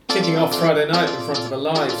Kicking off Friday night in front of a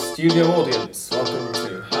live studio audience. Welcome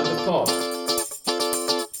to Hand of Pod.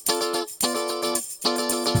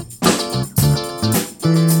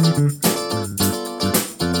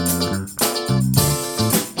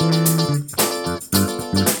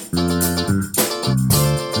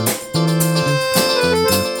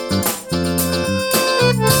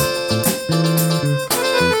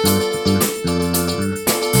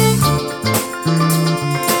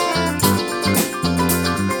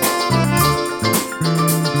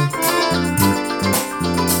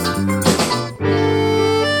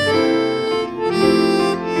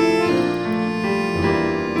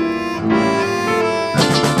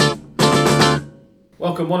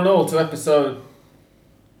 Welcome one and all to episode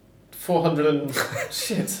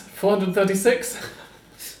 436?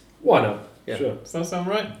 Why not? Yeah. Sure. Does that sound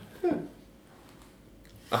right?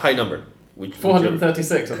 A high number.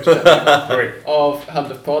 436, I'm checking. Of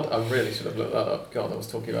Hand of Pod. I really should have looked that up. God, I was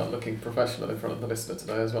talking about looking professional in front of the listener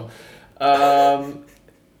today as well. I'm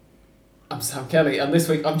Sam Kelly, and this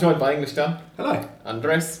week I'm joined by English Dan. Hello.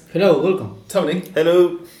 Andres. Hello, welcome. Tony.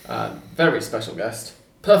 Hello. And very special guest,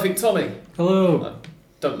 Perfect Tommy. Hello.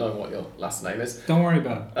 Don't know what your last name is. Don't worry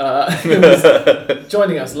about it. Who's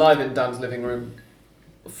joining us live in Dan's living room,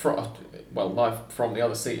 live from the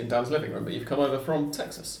other seat in Dan's living room, but you've come over from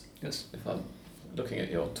Texas. Yes. If I'm looking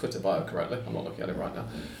at your Twitter bio correctly. I'm not looking at it right now.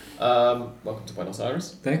 Welcome to Buenos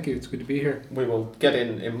Aires. Thank you, it's good to be here. We will get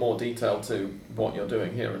in more detail to what you're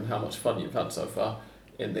doing here and how much fun you've had so far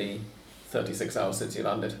in the 36 hours since you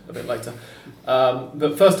landed a bit later.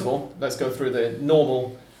 But first of all, let's go through the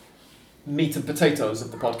normal meat and potatoes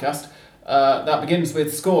of the podcast. That begins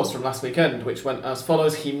with scores from last weekend, which went as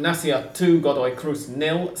follows: Gimnasia 2, Godoy Cruz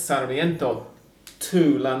 0, Sarmiento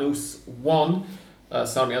 2, Lanús 1.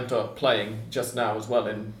 Sarmiento playing just now as well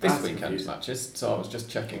in this weekend's matches, so I was just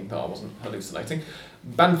checking that I wasn't hallucinating.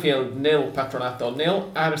 Banfield 0, Patronato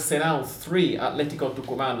 0, Arsenal 3, Atlético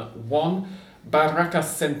Tucumán 1, Barracas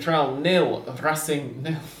Central 0, Racing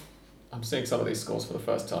 0. I'm seeing some of these scores for the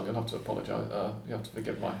first time. You'll have to apologise. You have to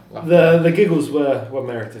forgive my laugh. The giggles were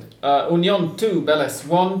merited. Unión 2, Vélez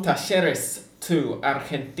 1, Talleres 2,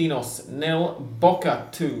 Argentinos 0, Boca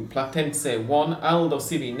 2, Platense 1, Aldo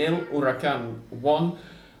Civi 0, Huracán 1,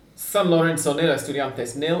 San Lorenzo 0,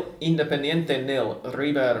 Estudiantes 0, Independiente 0,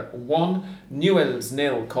 River 1, Newell's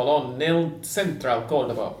 0, Colón 0, Central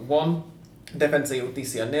Córdoba 1, Defensa y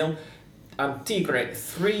Justicia 0, and Tigre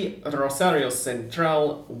 3, Rosario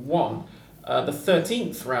Central 1. The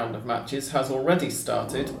 13th round of matches has already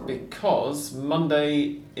started because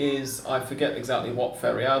Monday is, I forget exactly what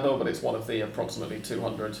feriado, but it's one of the approximately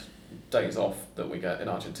 200 days off that we get in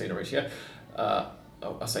Argentina each year. I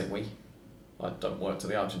say we. I don't work to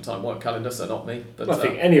the Argentine work calendar, so not me. But I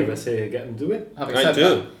think any of us here get them, do we? Having I said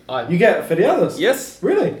do. that, You get feriados? Yes.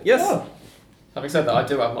 Really? Yes. Oh. having said that, I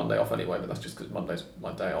do have Monday off anyway, but that's just because Monday's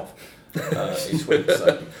my day off each week.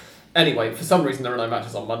 So. Anyway, for some reason there are no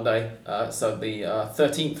matches on Monday, so the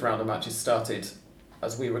 13th round of matches started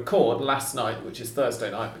as we record last night, which is Thursday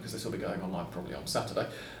night, because this will be going on live probably on Saturday.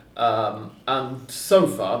 And so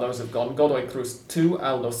far, those have gone: Godoy Cruz 2,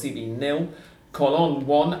 Aldo Civi 0, Colón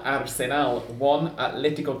 1, Arsenal 1,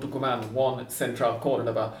 Atlético Tucumán 1, Central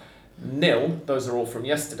Córdoba 0. Those are all from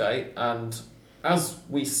yesterday, and as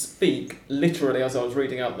we speak, literally as I was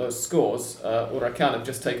reading out those scores, Huracán have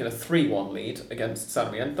just taken a 3-1 lead against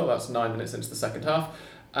Sarmiento. That's 9 minutes into the second half.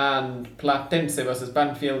 And Platense versus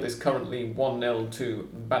Banfield is currently 1-0 to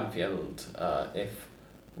Banfield, if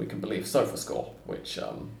we can believe SofaScore, which,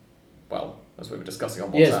 as we were discussing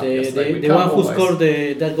on WhatsApp yesterday, the one who scored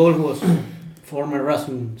that goal was former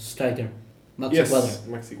Racing striker, Maxi Cuadra.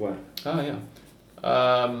 Maxi Cuadra. Oh, yeah.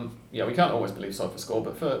 We can't always believe SofaScore,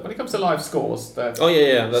 but when it comes to live scores, they're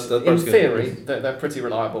in theory they're pretty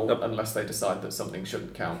reliable, unless they decide that something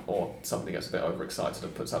shouldn't count or somebody gets a bit overexcited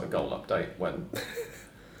and puts out a goal update when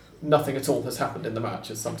nothing at all has happened in the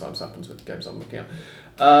match, as sometimes happens with the games I'm looking at.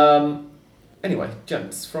 Anyway,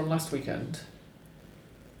 gents, from last weekend,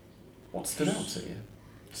 what stood out to you?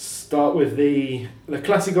 Start with the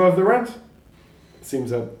Clásico of the round.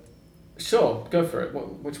 Seems Sure, go for it.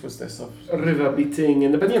 Which was this? River beating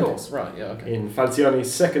Independiente. Of course, right, yeah, okay. In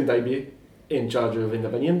Falcioni's second debut in charge of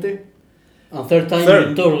Independiente. And third time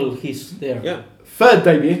in total he's there. Yeah. Third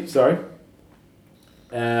debut, sorry.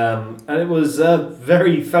 And it was a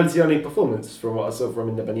very Falcioni performance from what I saw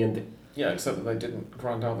from Independiente. Yeah, except that they didn't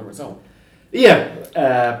grind out the result.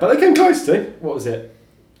 Yeah, but they came close to. What was it?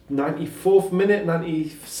 94th minute,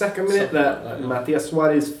 92nd minute that Matias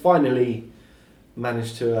Suarez finally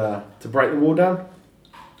managed to break the wall down.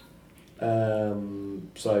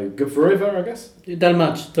 So good for River, I guess. Dull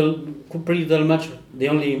match, pretty dull match. The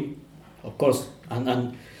only, of course,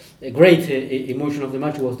 and a great emotion of the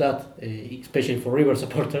match was that, especially for River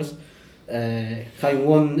supporters, having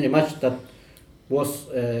won a match that was,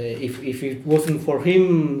 if it wasn't for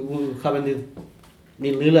him, we would have ended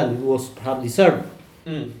 0-0, and it was perhaps deserved.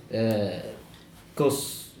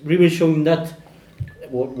 Because River showing that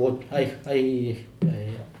what I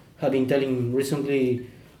have been telling recently,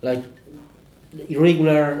 like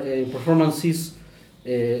irregular performances.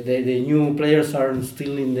 The new players are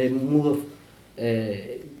still in the mood of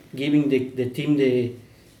giving the team the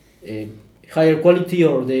higher quality,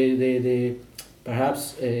 or the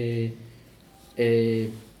perhaps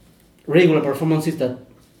regular performances that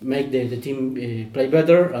make the team play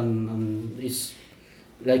better, and is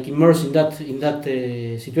like immersed in that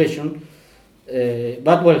situation.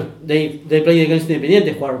 But well, they play against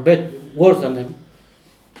Independiente, who are worse than them.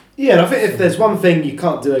 Yeah, and I think if there's one thing you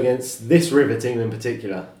can't do against this River team in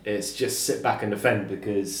particular, it's just sit back and defend,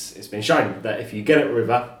 because it's been shown that if you get at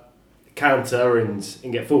River, counter and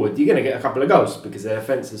get forward, you're going to get a couple of goals, because their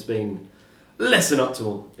defence has been less than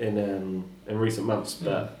optimal in recent months.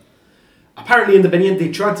 But apparently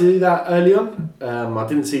Independiente tried to do that early on. I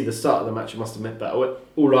didn't see the start of the match, I must admit, but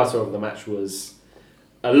all I saw of the match was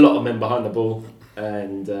a lot of men behind the ball,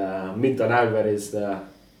 and Milton Alvarez, the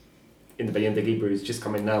Independiente keeper, who's just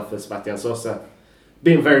come in now for Sebastián Sosa,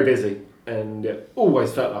 being very busy, and it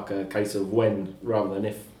always felt like a case of when rather than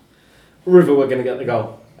if River were going to get the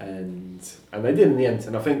goal, and they did in the end.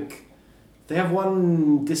 And I think they have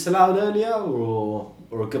one disallowed earlier, or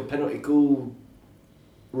a good penalty call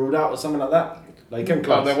ruled out or something like that. Like,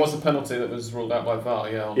 well, there was a penalty that was ruled out by VAR,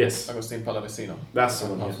 on yes. Agustin Palavecino. That's the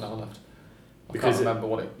one, half an hour left. I Because can't remember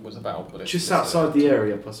what it was about, but just outside the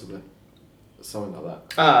area, possibly. Something like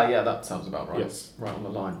that. Yeah, that sounds about right. Yes. Right on the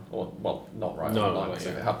line. Or, well, not right No, on the line, no, because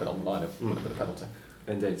yeah. if it had been on the line, it would have been a penalty.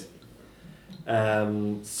 Indeed.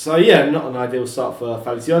 So yeah, not an ideal start for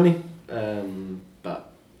Falcioni,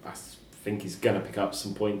 but I think he's going to pick up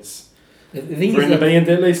some points The thing for is that Independiente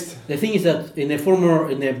at least. the thing is that in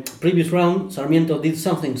the previous round, Sarmiento did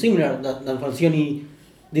something similar than Falcioni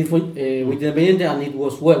did with Independiente, and it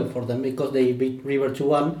was well for them because they beat River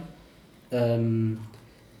 2-1.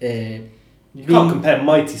 You can't compare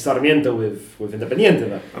mighty Sarmiento with Independiente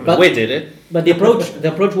though. I mean, But- we did it. But the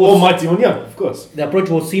approach Or was mighty Union, of course. the approach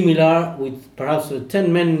was similar, with perhaps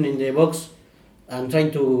 10 men in the box and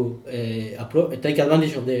trying to take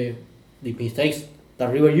advantage of the mistakes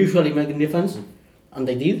that River usually make in defense, and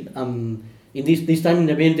they did. In this time,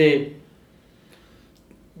 Independiente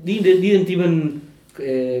didn't even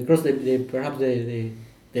cross the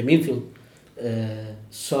midfield.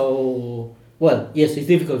 So, well, yes, it's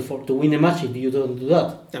difficult to win a match if you don't do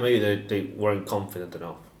that. Yeah, maybe they weren't confident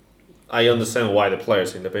enough. I understand why the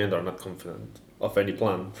players in the band are not confident of any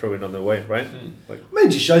plan throwing on the way, right? I mean, it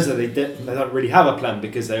just shows that they don't really have a plan,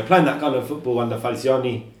 because they were playing that kind of football under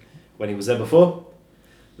Falcioni when he was there before.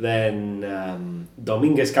 Then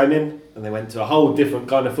Dominguez came in and they went to a whole different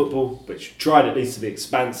kind of football, which tried at least to be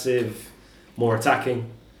expansive, more attacking.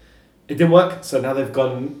 It didn't work, so now they've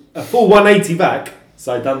gone a full 180 back,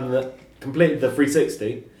 so completed the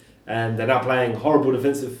 360, and they're now playing horrible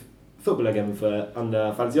defensive football again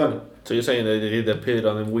under Falcioni. So you're saying that they did the pivot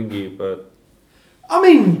on him wingy, but I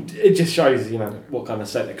mean, it just shows, what kind of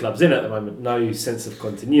set the club's in at the moment. No sense of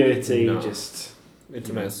continuity, No. just... it's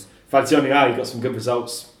a mess. Falcioni, he got some good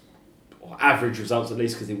results, or average results at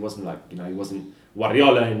least, because he wasn't he wasn't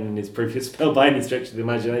Guardiola in his previous spell by any stretch of the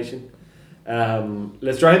imagination.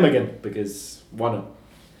 Let's try him again, because why not?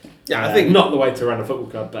 Yeah, I think not the way to run a football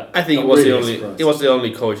club, but I think I'm it was really the only surprised. it was the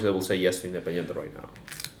only coach that will say yes to Independiente right now.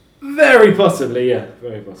 Very possibly, yeah,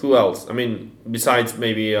 very possibly. Who else? I mean, besides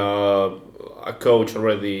maybe a coach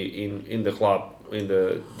already in the club, in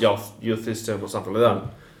the youth system or something like that.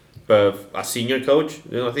 But a senior coach,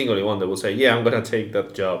 I think only one that will say, yeah, I'm gonna take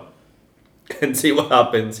that job and see what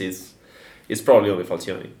happens is probably only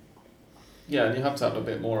Falcioni. Yeah, and you have to have a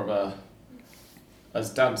bit more of a,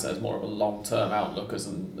 as Dan says, more of a long-term outlook as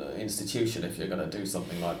an institution if you're going to do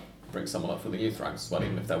something like bring someone up from the youth ranks. Well,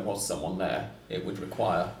 even if there was someone there, it would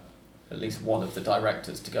require at least one of the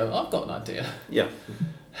directors to go, I've got an idea. Yeah.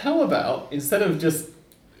 How about, instead of just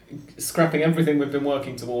scrapping everything we've been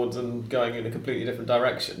working towards and going in a completely different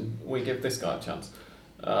direction, we give this guy a chance.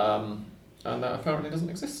 And that apparently doesn't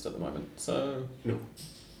exist at the moment. So, No.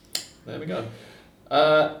 There we go.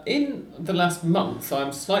 In the last month,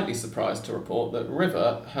 I'm slightly surprised to report that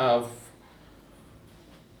River have,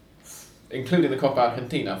 including the Copa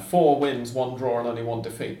Argentina, 4 wins, 1 draw and only 1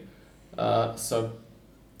 defeat. So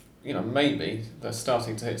maybe they're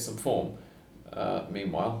starting to hit some form.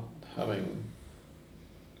 Meanwhile, having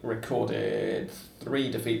recorded 3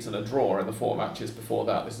 defeats and a draw in the 4 matches before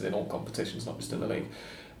that. This is in all competitions, not just in the league.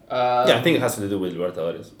 I think it has to do with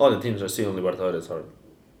Libertadores. All the teams are still in Libertadores are.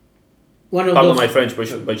 One of Pardon those, my French,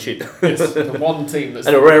 but shit. Yes, the one team that's...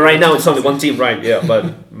 And right now it's only one team, right? Yeah,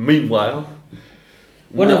 but meanwhile...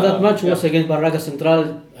 one of that match was against Barraca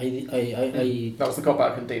Central. I That was the Copa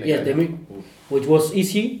Argentina yeah, game. which was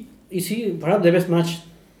easy, perhaps the best match,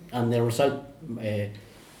 and the result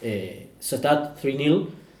set at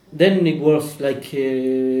 3-0. Then it was like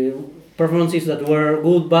performances that were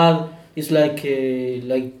good, bad. It's like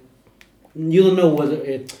you don't know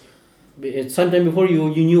whether sometime before you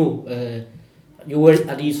knew you were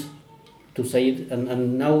at ease to say it,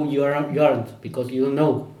 and now you aren't because you don't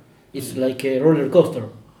know. It's like a roller coaster.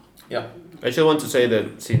 Yeah. I just want to say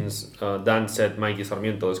that since Dan said Mikey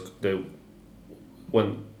Sarmiento, they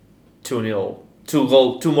went 2-0,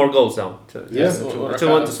 2 more goals down. Yes, I just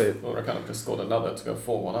want to say it. Huracan just scored another to go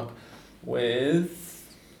 4-1 up with...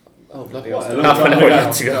 Oh, bloody hell. What, half an hour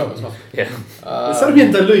left to go. As well. Yeah.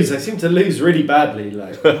 Sarmiento lose. They seem to lose really badly.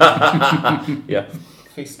 Like Yeah.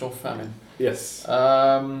 Feast or famine. yes.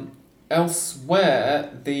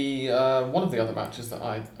 Elsewhere, the one of the other matches that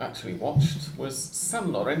I actually watched was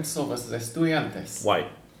San Lorenzo versus Estudiantes. Why?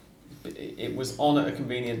 It was on at a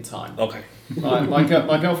convenient time. Okay.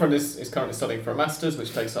 My girlfriend is currently studying for a master's,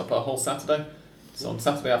 which takes up a whole Saturday. So on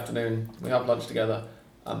Saturday afternoon, we have lunch together,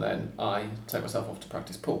 and then I take myself off to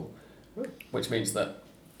practice pool, which means that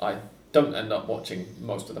I don't end up watching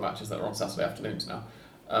most of the matches that are on Saturday afternoons now.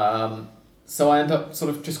 So I end up sort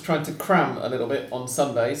of just trying to cram a little bit on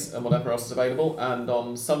Sundays and whatever else is available. And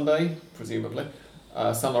on Sunday, presumably,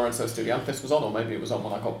 San Lorenzo Estudiantes was on, or maybe it was on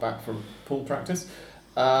when I got back from pool practice.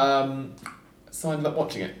 So I ended up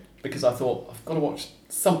watching it because I thought I've got to watch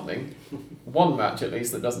something, one match at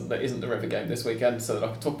least that isn't the River game this weekend, so that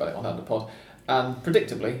I can talk about it on Underpod. And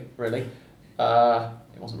predictably, really,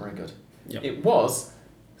 it wasn't very good. Yep. It was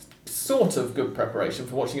sort of good preparation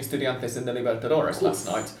for watching Estudiantes in the Libertadores last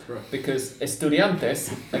night, because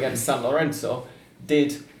Estudiantes against San Lorenzo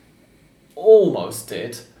almost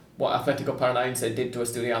did what Atlético Paranaense did to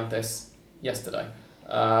Estudiantes yesterday.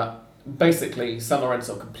 Basically, San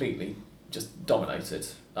Lorenzo completely just dominated.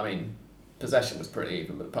 I mean, possession was pretty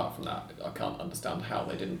even, but apart from that, I can't understand how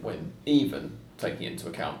they didn't win, even taking into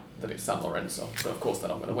account that it's San Lorenzo. So of course they're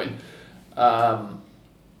not going to win.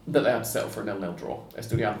 That they had to settle for a 0-0 draw.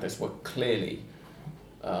 Estudiantes were clearly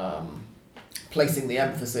placing the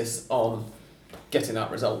emphasis on getting that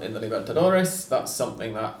result in the Libertadores. That's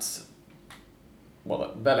something that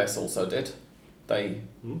Vélez also did. They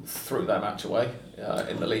threw their match away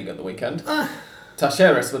in the league at the weekend.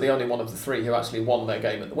 Talleres were the only one of the 3 who actually won their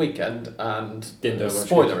game at the weekend, and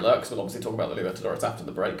spoiler alert, because we'll obviously talk about the Libertadores after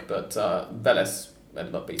the break, but Vélez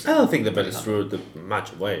ended up beating. I don't think the Vélez threw the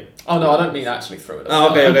match away. Oh no, I don't mean actually threw it away. Oh,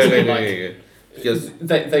 okay. Like, Because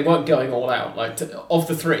they weren't going all out. Like of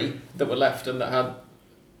the 3 that were left and that had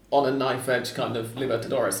on a knife edge kind of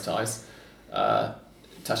Libertadores ties,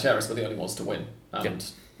 Talleres were the only ones to win, and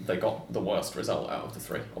they got the worst result out of the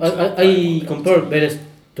 3. I compared Vélez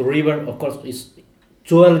to River. Of course, it's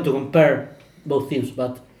too early to compare both teams,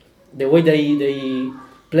 but the way they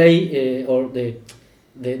play or the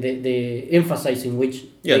emphasis in which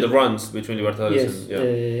the runs between Libertadores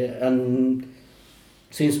and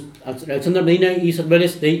since Alexander Medina is at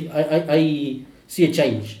Vélez, I see a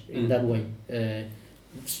change in that way.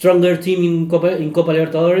 Stronger team in Copa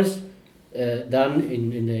Libertadores than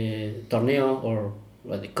in the Torneo or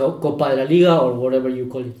the Copa de la Liga or whatever you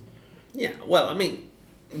call it. Yeah, well, I mean,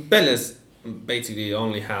 Vélez basically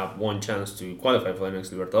only have one chance to qualify for the next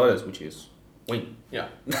Libertadores, which is win. Yeah.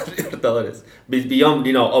 Libertadores.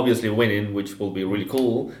 Beyond, obviously winning, which will be really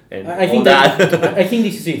cool, and I think I think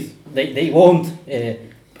this is it. They won't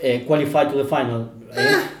qualify to the final.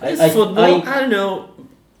 Football. I don't know.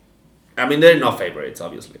 I mean, they're not favorites,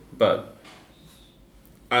 obviously, but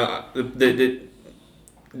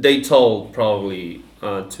they told probably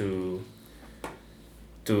to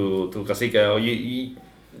Cacique, go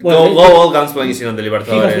all guns blazing on the Libertadores.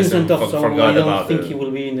 He has been sent off, so I don't think it. he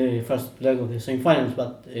will be in the first leg of the semi-finals.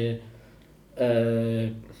 But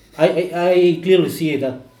I clearly see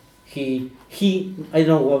that he I don't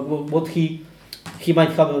know what he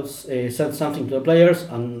might have said something to the players,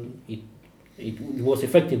 and it was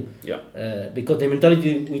effective. Yeah. Because the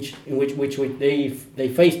mentality in which they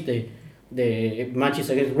faced the matches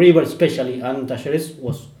against River, especially, and Talleres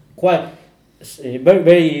was quite very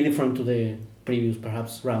very different to the previous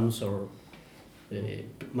perhaps rounds or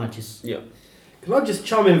matches. Yeah. Can I just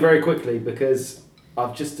chime in very quickly, because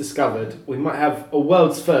I've just discovered we might have a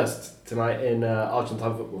world's first tonight in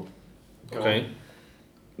Argentine football. Go on. Okay.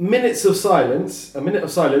 A minute of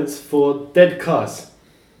silence for dead cars.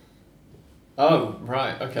 Oh,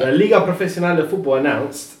 right, The okay. Liga Profesional de Football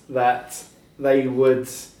announced that they would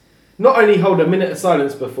not only hold a minute of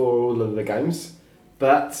silence before all of the games,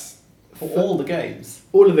 but For all the games.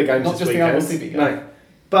 all of the games Not this just the weekend. Albacete game. No,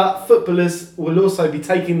 but footballers will also be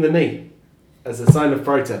taking the knee as a sign of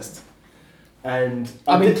protest. And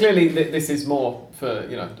I mean, clearly this is more for,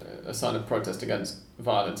 a sign of protest against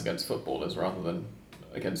violence against footballers rather than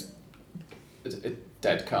against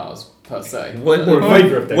dead cars per se. When, Or in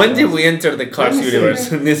favour of dead when cars. did we enter the Cars Let me see. universe?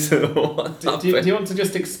 This what Do you want to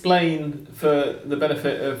just explain for the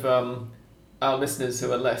benefit of our listeners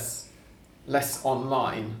who are less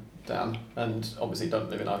online, Dan, and obviously don't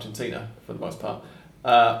live in Argentina for the most part,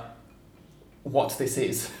 what this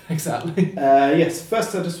is exactly? Yes,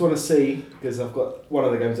 first I just want to see, because I've got one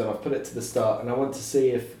of the games and I've put it to the start, and I want to see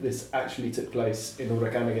if this actually took place in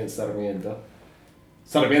Huracan against Sarmiento.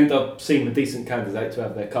 Sarmiento seem a decent candidate to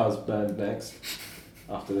have their cars burned next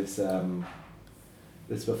after this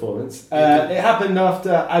this performance. It happened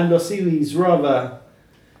after Aldo Civi's rather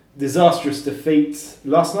disastrous defeat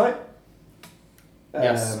last night.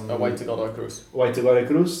 Yes, away to Godoy Cruz. Away to Godoy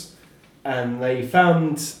Cruz. And they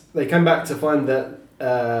came back to find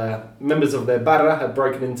that members of their barra had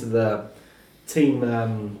broken into the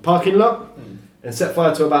team parking lot and set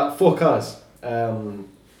fire to about 4 cars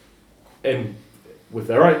in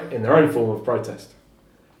their own form of protest.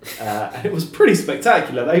 And it was pretty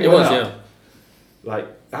spectacular. They It went was, up. yeah. Like,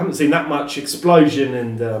 I haven't seen that much explosion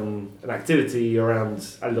and activity around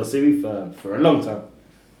Aldo Civi for a long time.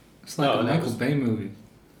 It's like No, a and it Michael was- Bay movie.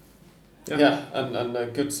 Yeah, and a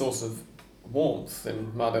good source of warmth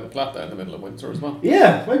in Mar del Plata in the middle of winter as well.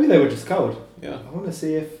 Yeah, maybe they were just cold. Yeah, I want to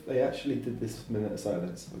see if they actually did this minute of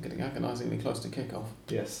silence. we're getting agonisingly close to kickoff.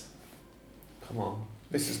 Yes. Come on.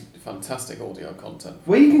 This is fantastic audio content.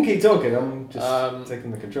 Well, you can keep talking. I'm just Um,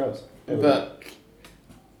 taking the controls. There we go. But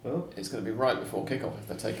Well, it's going to be right before kickoff if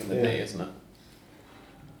they're taking the Yeah. knee, isn't it?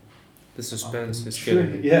 The suspense is True,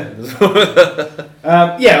 killing me. yeah.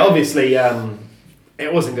 Yeah, obviously,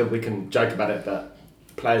 it wasn't good. We can joke about it, but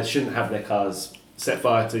players shouldn't have their cars set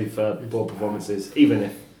fire to for poor performances, even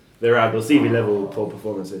if they're at CV level poor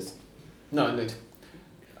performances. No, indeed.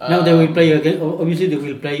 Now they will play again. Obviously, they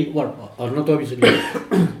will play. Well, or not obviously.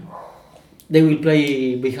 They will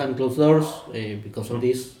play behind closed doors because of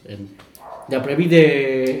this. And the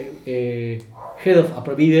Aprevide head of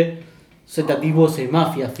Aprevide said that it was a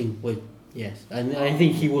mafia thing. Well, yes, and I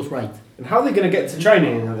think he was right. And how are they going to get to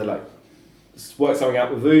training? Are they like work something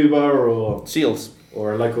out with Uber Seals.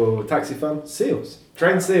 or a local taxi firm? Seals,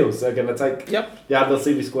 trained seals. They're going to take Yep. the Adler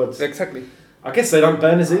CV squads. Exactly. I guess they don't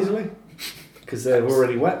burn as easily because they're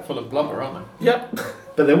already wet. Full of blubber, aren't Yep.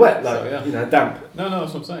 But they're wet, like So, yeah. damp. they? No,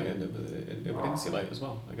 that's what I'm saying. It would insulate as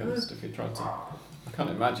well against if you tried to. I can't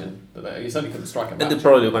imagine that you certainly couldn't strike a And match. they're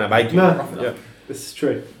probably gonna bite you. No. rough enough. Yeah. This is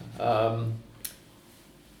true.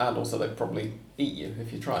 And also they'd probably eat you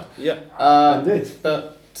if you tried. Yeah. Indeed.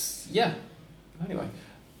 But yeah. Anyway,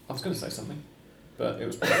 I was going to say something, but it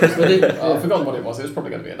was. I've forgotten what it was. It was probably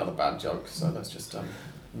going to be another bad joke. So let's just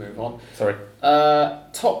move on. Sorry.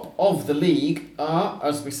 Top of the league are,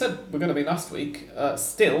 as we said, we're going to be last week.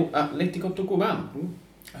 Still Atlético Tucumán,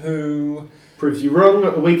 who Proves you wrong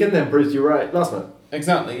at the weekend, then proves you right last night.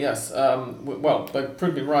 exactly yes. Well, they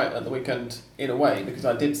proved me right at the weekend in a way because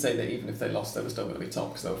I did say that even if they lost, they were still going to be top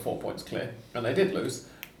because they were 4 points clear, and they did lose,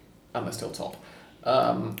 and they're still top.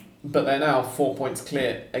 But they're now 4 points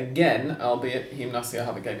clear again, albeit Gimnasia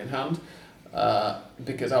have a game in hand.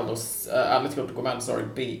 Because Atlético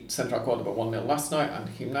Tucumán beat Central Córdoba 1-0 last night, and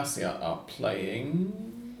Gimnasia are playing.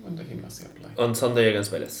 When did Gimnasia play? On Sunday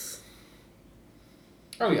against Vélez.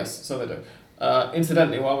 Oh yes, so they do.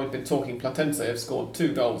 Incidentally, while we've been talking, Platense have scored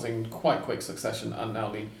 2 goals in quite quick succession and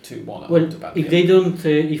now lead 2-1 at Well, Montevideo. if they don't,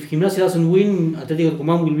 if Gimnasia doesn't win, Atletico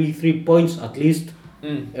Tucumán will be 3 points at least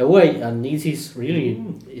away, and this is really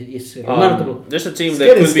it's remarkable. There's a team It's that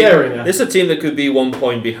getting could scary now. be. There's a team that could be 1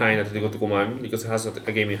 point behind Atletico Tucumán because it has a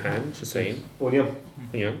game in hand. Just saying. Union.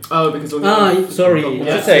 Yeah. Oh, because Sorry,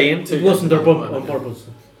 Just saying. it wasn't on purpose.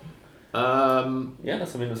 Yeah,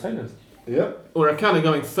 that's a minute of silence. Yeah. Huracan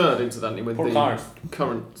going third, incidentally, with 4 the cars.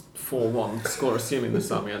 current 4-1 score, assuming the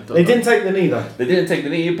Sarmiento. They didn't take the knee though They didn't take the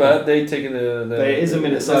knee, but they taken the. There is a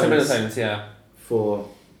minute There's a minute of silence. silence. Yeah. for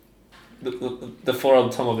The 4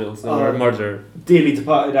 automobiles that Oh. were murdered. dearly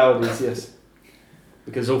departed Audis, yes.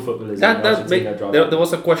 Because all footballers in Argentina drive. There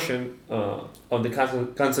was a question on the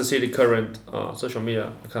Kansas City Current social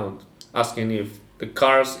media account asking if the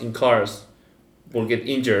cars in cars will get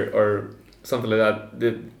injured or something like that,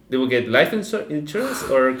 they will get life insurance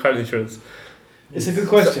or car insurance. It's a good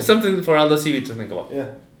question. Something for Aldo Civi to think about.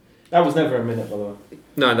 Yeah. That was never a minute, by the way.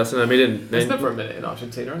 No, that's not a million. There's never a minute in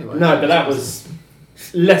Argentina anyway. No, but that was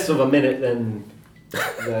less of a minute than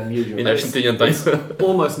usual. In Argentinian times.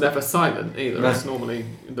 Almost never silent either. No. It's normally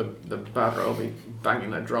the Barra will be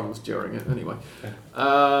banging their drums during it anyway.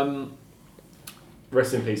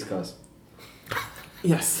 Rest in peace, guys.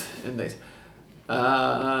 Yes, indeed.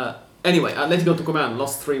 Anyway, Atletico Tucumán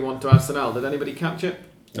lost 3-1 to Arsenal. Did anybody catch it?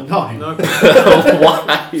 No. No,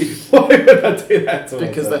 Why? Why would I do that to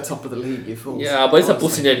because myself? they're top of the league, you fools. Yeah, but it's a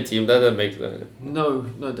Honestly. Pusineri team. That doesn't make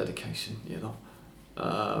No dedication, you know.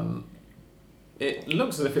 It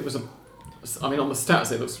looks as if it was I mean, on the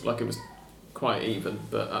stats, it looks like it was quite even,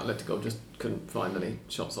 but Atletico just couldn't find any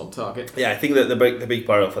shots on target. Yeah, I think that the big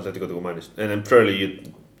part of Atletico Tucumán is, and I'm surely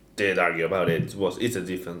you did argue about it, it's a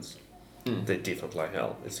defense. They defend like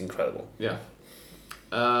hell. It's incredible. Yeah.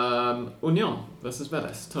 Union versus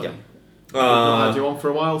Vélez. Tony. Yeah. We've not had you on for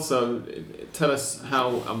a while, so tell us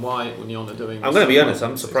how and why Union are doing. I'm gonna be so honest. well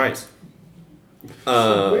I'm this surprised.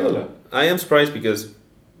 Really? I am surprised because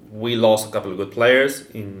we lost a couple of good players,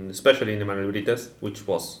 especially in Emmanuel Brites, which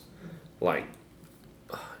was like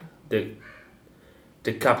the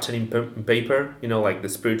captain in paper. You know, like the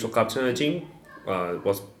spiritual captain of the team.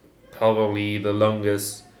 Was probably the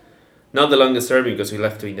longest. Not the longest serving because he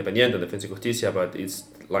left to Independiente and Defensa y Justicia, but it's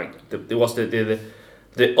like it was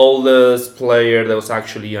the oldest player that was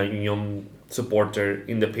actually a Union supporter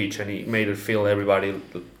in the pitch, and he made it feel everybody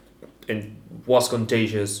and was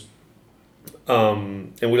contagious.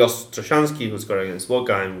 And we lost Troshansky, who scored against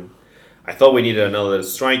Boca, and I thought we needed another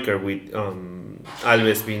striker with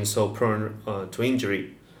Alves being so prone to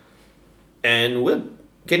injury. And we're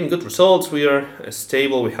getting good results. We are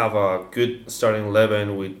stable. We have a good starting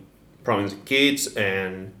 11 with promising kids,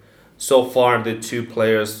 and so far the two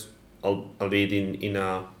players, albeit in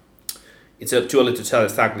a, it's too early to tell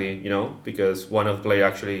exactly, you know, because one of the players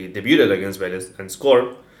actually debuted against Vélez and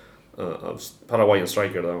scored. A Paraguayan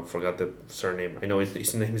striker, though, I forgot the surname. I know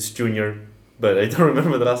his name is Junior, but I don't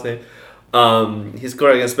remember the last name. He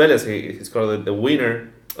scored against Vélez. He scored the winner.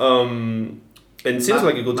 And it seems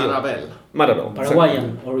like a good deal. Marabel.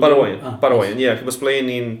 Paraguayan. Yeah, he was playing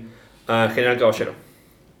in General Caballero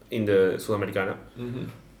in the Sudamericana. Mm-hmm.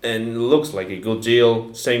 And looks like a good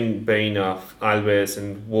deal. Same vein of Alves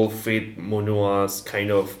and Wolfit Munua's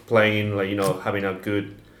kind of playing, like, you know, having a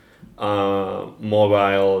good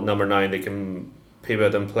mobile number 9. They can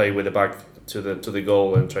pivot and play with the back to the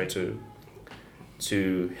goal and try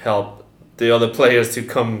to help the other players to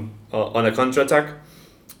come on a counter-attack.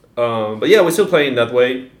 But yeah, we're still playing that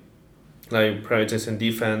way, like prioritizing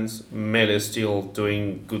defense. Mele is still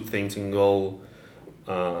doing good things in goal.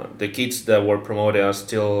 The kids that were promoted are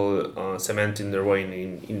still cementing their way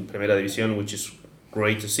in Primera División, which is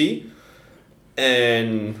great to see.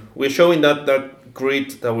 And we're showing that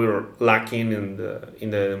grit that we were lacking in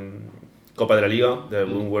the Copa de la Liga, that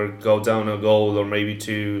when we go down a goal or maybe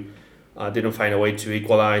two, didn't find a way to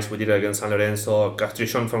equalize. We did it against San Lorenzo.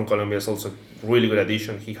 Castrillon from Colombia is also a really good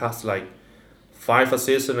addition. He has like 5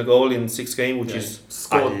 assists and a goal in 6 games, which is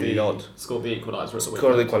scored a lot. Scored the equaliser.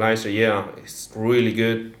 Scored the equaliser, yeah. It's really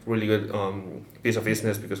good piece of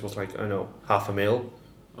business because it was like, I don't know, $500,000.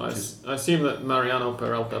 I assume that Mariano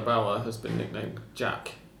Peralta Bauer has been nicknamed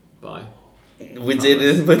Jack by. We did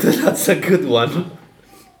it, but that's a good one.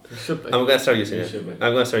 It should be. I'm gonna start using It it. should be.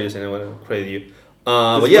 I'm gonna start using it when I credit you.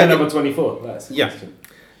 But But yeah, number 24. That's the Yeah. question.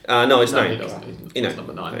 no, it's No, 9. he doesn't. He's Nine.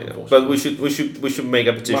 number 9. I know. Unfortunately. But we should make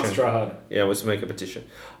a petition. Must try harder. Yeah, let's make a petition.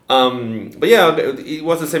 But yeah, it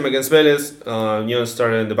was the same against Vélez. Union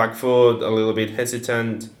started in the back foot, a little bit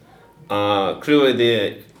hesitant.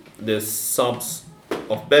 Clearly, the subs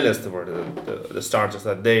of Vélez were the starters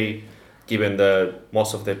that day, given that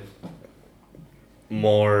most of the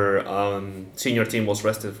more senior team was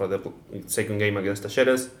rested for the second game against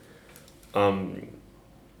Talleres.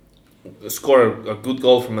 Scored a good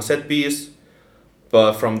goal from a set piece.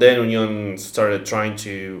 But from then, Union started trying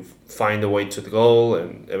to find a way to the goal,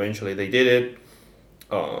 and eventually they did it.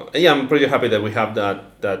 And yeah, I'm pretty happy that we have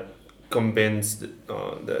that convinced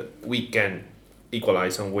that we can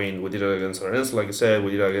equalize and win. We did it against Lorenzo, like I said.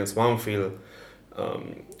 We did it against Banfield.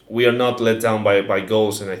 We are not let down by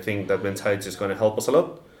goals, and I think that mentality is going to help us a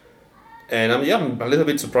lot. And I'm a little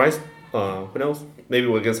bit surprised. Who knows?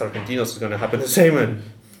 Maybe against Argentinos it's going to happen the same and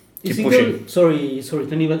keep pushing. Sorry,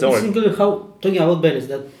 Tony, but Don't it's worry. incredible how, talking about Vélez,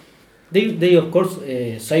 that they of course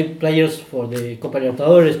save players for the Copa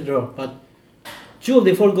Libertadores draw, but 2 of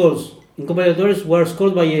the 4 goals in Copa Libertadores were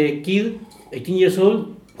scored by a kid, 18 years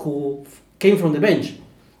old, who came from the bench,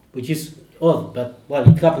 which is odd, but well,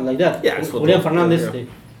 it happened like that. Yeah, it's Julian football. Fernandez,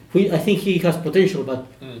 I think he has potential, but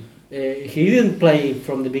he didn't play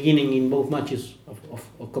from the beginning in both matches of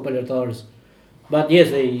Copa Libertadores. But yes,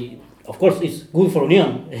 of course, it's good for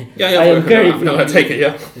Union. Yeah, I don't care if I'm not gonna take it.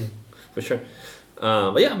 Yeah, for sure.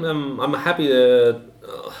 But yeah, I'm happy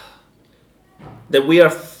that we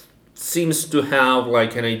are seems to have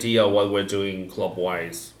like an idea of what we're doing club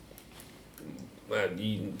wise.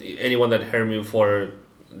 Anyone that heard me before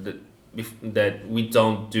that we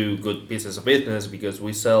don't do good pieces of business because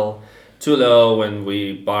we sell too low and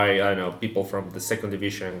we buy people from the second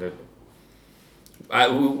division. That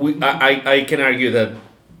I can argue that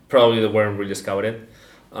probably they weren't really scouted.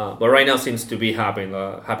 But right now seems to be happening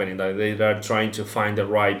that they are trying to find the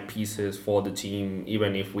right pieces for the team,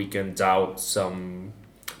 even if we can doubt some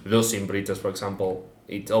losing Britas, for example.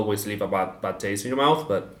 It always leaves a bad taste in your mouth,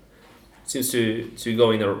 but it seems to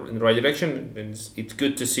go in the right direction, and it's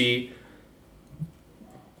good to see.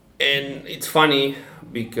 And it's funny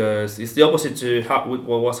because it's the opposite to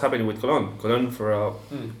what was happening with Colón. Colón for a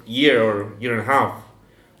year or year and a half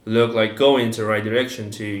looked like going in the right direction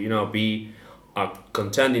to be a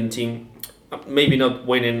contending team, maybe not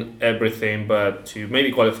winning everything, but to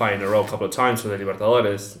maybe qualify in a row a couple of times for the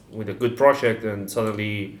Libertadores with a good project, and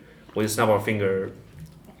suddenly with a snap of a finger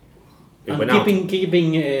it went out.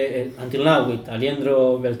 Keeping until now with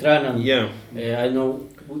Aliendro, Beltran, and I know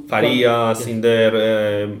Farias yes. in there,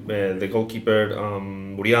 the goalkeeper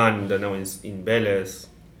Burian that now is in Vélez.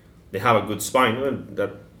 They have a good spine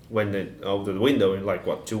that went out the window in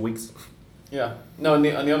 2 weeks. Yeah. No, and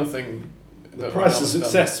the other thing. The price of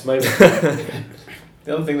success, maybe.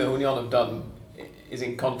 The other thing that Union have done is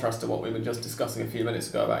in contrast to what we were just discussing a few minutes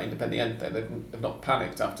ago about Independiente. They've not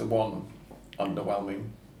panicked after one underwhelming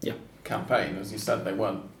campaign. As you said, they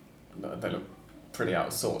looked pretty out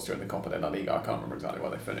of sorts during the Copa de la Liga. I can't remember exactly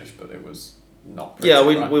where they finished, but it was not pretty. Yeah,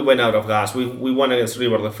 right? we went out of gas. We won against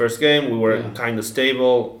River the first game. We were kind of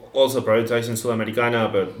stable, also prioritizing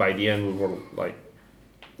Sudamericana, but by the end we were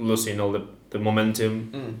losing all the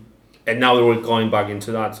momentum. And now we're going back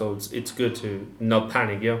into that, so it's good to not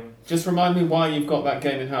panic, yeah. Just remind me why you've got that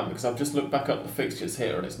game in hand, because I've just looked back up the fixtures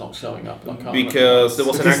here and it's not showing up. And I can't because there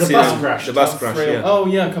was an accident. The bus crash, yeah. Oh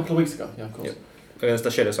yeah, a couple of weeks ago. Yeah, of course. Yeah. Against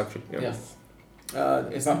Talleres, actually. Yeah.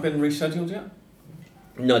 Has that been rescheduled yet?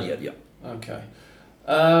 Not yet, yeah. Okay.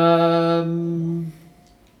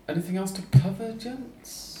 Anything else to cover,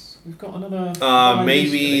 gents? We've got another.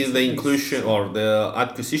 Maybe the inclusion or the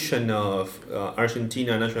acquisition of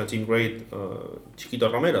Argentina national team great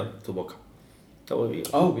Chiquito Romero to Boca. That would be.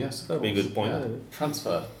 Oh yes, that would be a good point. Yeah.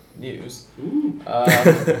 Transfer news.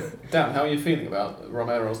 Dan, how are you feeling about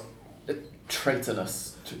Romero's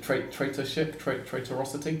traitorness,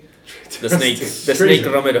 traitorosity? The snake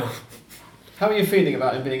Romero. How are you feeling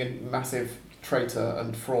about him being a massive traitor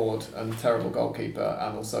and fraud and terrible goalkeeper,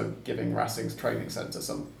 and also giving Racing's training centre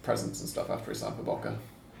some presents and stuff after he signed for Boca?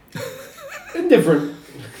 Indifferent.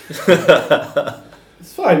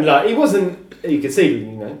 It's fine. He wasn't. You could see,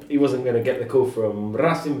 he wasn't going to get the call from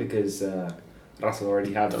Racing because Racing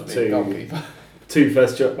already had two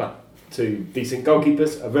decent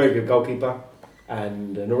goalkeepers, a very good goalkeeper,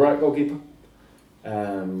 and an alright goalkeeper.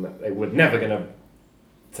 They were never going to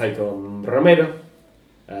take on Romero,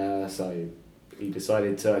 so he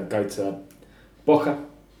decided to go to Boca,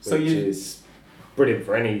 which is brilliant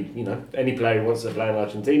for any player who wants to play in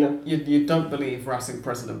Argentina. You don't believe Racing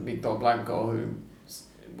president Victor Blanco, who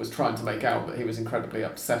was trying to make out that he was incredibly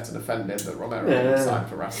upset and offended that Romero signed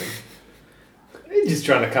for Racing. He's just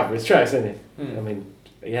trying to cover his tracks, isn't he? I mean,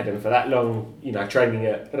 he had him for that long, training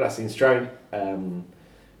at Racing's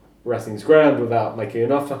Racing's ground without making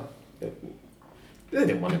an offer. They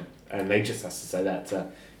didn't want him, and they just has to say that to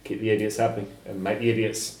keep the idiots happy and make the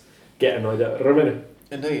idiots get annoyed at Romero.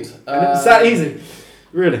 Indeed. And it's that easy,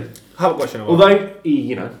 really. I have a question about. Although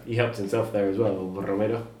he helped himself there as well,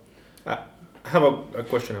 Romero. I have a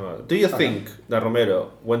question about it. Do you think that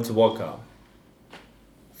Romero went to Boca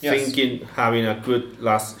thinking having a good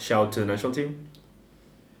last shout to the national team?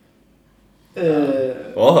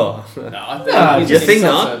 No, I think you think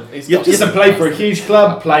not? Just to play for a huge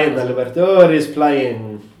club, play in the Libertadores, play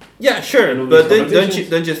in. Yeah, sure, but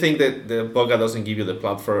don't you think that the Boca doesn't give you the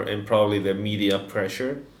platform and probably the media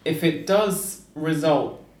pressure? If it does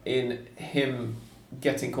result in him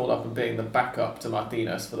getting called up and being the backup to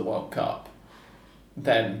Martinez for the World Cup,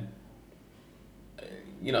 then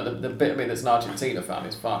the bit of me that's an Argentina fan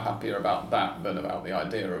is far happier about that than about the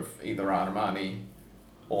idea of either Armani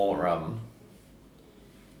or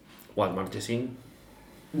What, Marchesín?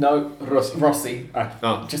 No, Rossi. Rossi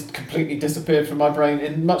Oh. just completely disappeared from my brain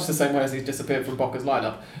in much the same way as he's disappeared from Boca's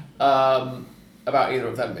lineup. About either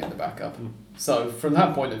of them being the backup. So from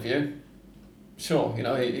that point of view, sure,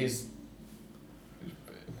 he's.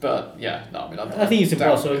 But yeah, no, I mean, I think it's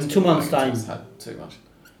impossible. In 2 months' time. He's had too much.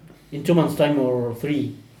 In 2 months' time or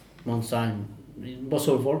 3 months' time,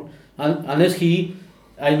 impossible for unless he,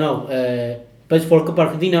 I don't know, plays for Copa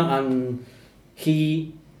Argentina and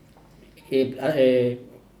he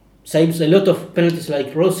saves a lot of penalties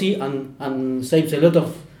like Rossi and saves a lot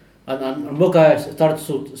of and Boca starts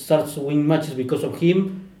to win matches because of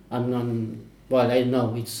him and well, I don't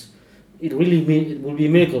know, it really will be a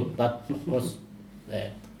miracle, but of course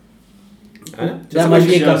that might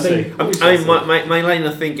be a campaign. I mean, my line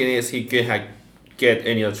of thinking is he could get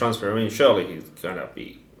any other transfer. I mean, surely he's gonna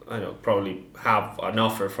be, I don't know, probably have an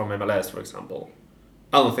offer from MLS, for example.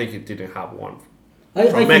 I don't think he didn't have one I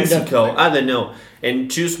from think Mexico. I don't know, and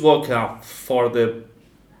choose Boca for the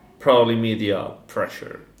probably media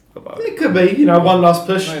pressure about it. It could be, one last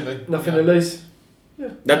push, Maybe, nothing yeah. to lose.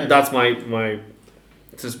 That's my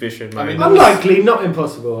suspicion. I mean, Unlikely, not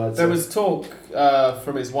impossible. I'd say. There was talk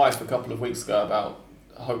from his wife a couple of weeks ago about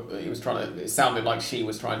it sounded like she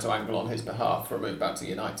was trying to angle on his behalf for a move back to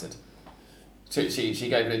United. She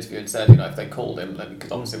gave an interview and said, if they called him, then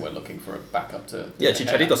because obviously we're looking for a backup to. Yeah,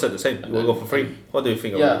 Chicharito said the same. We'll go for free. What do you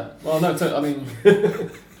think about Yeah, well, no, I mean,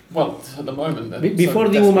 well, at the moment, they're Before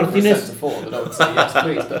so Dibu desperate for a Martinez- centre forward that I would say yes,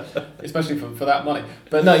 please, but especially for that money.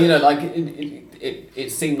 But no,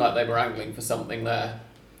 it seemed like they were angling for something there,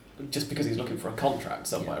 just because he's looking for a contract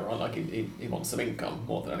somewhere, right? Like he wants some income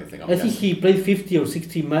more than anything. I think he played 50 or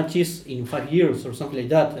 60 matches in 5 years or something like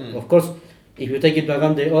that. Mm. Of course, if you take into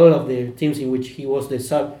account all of the teams in which he was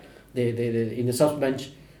in the sub bench,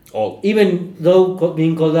 all? even though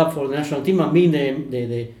being called up for the national team and being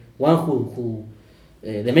the one who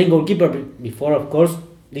the main goalkeeper before, of course,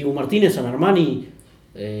 Dibu Martinez and Armani,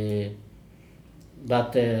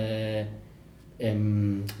 but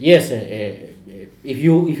yes, if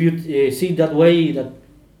you see it that way, that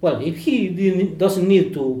well, if he doesn't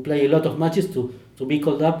need to play a lot of matches to be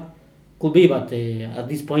called up, could be, but at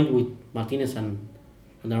this point with Martinez and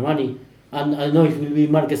Armani, and I don't know if it will be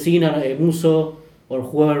Marquezine, Musso, or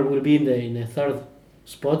whoever will be in the third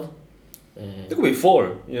spot. There could be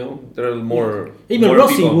 4. There are more. Even more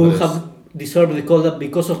Rossi people will for this. have deserved the call up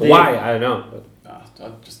because of Why? I don't know.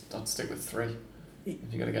 I'd stick with 3. If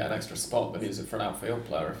you're going to get an extra spot, then use it for an outfield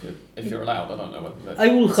player. If you're allowed, I don't know whether. I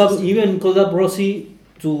will have even called up Rossi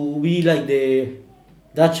to be like the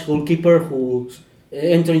Dutch goalkeeper who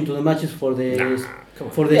enter into the matches for the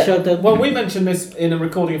Yeah. shelter. Well, we mentioned this in a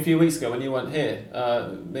recording a few weeks ago when you weren't here.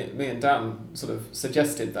 Me and Dan sort of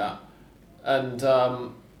suggested that, and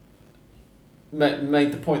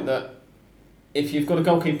made the point that if you've got a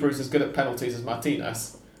goalkeeper who's as good at penalties as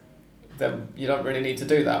Martinez, then you don't really need to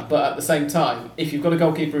do that. But at the same time, if you've got a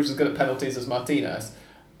goalkeeper who's as good at penalties as Martinez,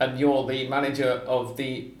 and you're the manager of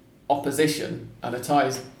the opposition, and a tie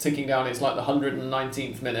is ticking down, it's like the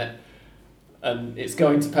 119th minute, and it's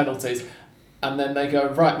going to penalties, and then they go,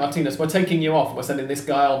 right, Martinez, we're taking you off, we're sending this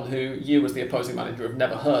guy on who you as the opposing manager have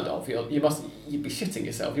never heard of. You'd be shitting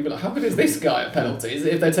yourself. You'd be like, how good is this guy at penalties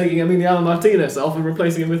if they're taking Emiliano Martinez off and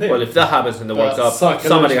replacing him with him? Well, if that happens in the World But Cup,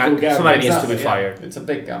 somebody needs to be yeah. fired. It's a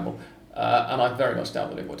big gamble, and I very much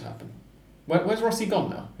doubt that it would happen. Where's Rossi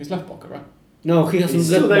gone now? He's left Boca, right? No, he hasn't He's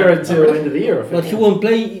still left there back. until the end of the year, I think. But he won't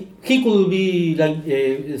play. He could be like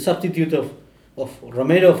a substitute of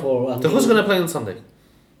Romero for. So who's going to play on Sunday?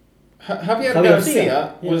 Javier Javier Garcia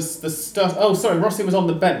Garcia, yeah. was the start. Oh, sorry, Rossi was on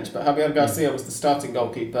the bench, but Javier Garcia was the starting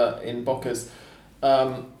goalkeeper in Boca's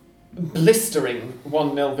blistering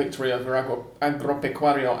 1-0 victory over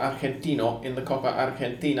Agropecuario Argentino in the Copa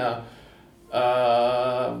Argentina.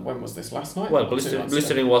 When was this? Last night? Well, 2 months ago?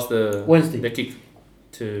 blistering was Wednesday. the kick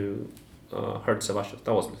to hurt Ceballos.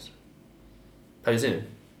 That was blistering. Have you seen it?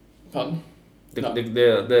 Pardon? No.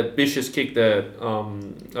 The vicious kick, a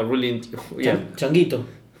really Changuito.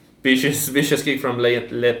 vicious kick from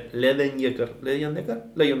Leyendecker.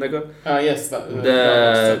 Yes, that.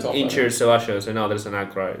 The injured Ceballos, and now there's an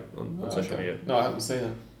outcry on social media. No, I haven't seen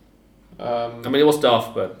it. I mean, it was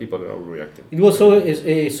tough, but people are overreacting. It was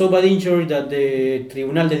so bad injury that the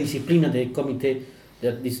Tribunal de Disciplina, the committee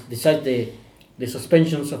that decides the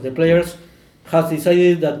suspensions of the players, has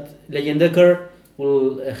decided that Leyendecker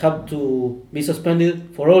will have to be suspended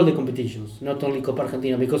for all the competitions, not only Copa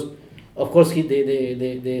Argentina, because of course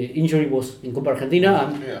the injury was in Copa Argentina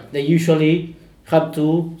and Yeah. they usually have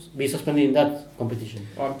to be suspended in that competition.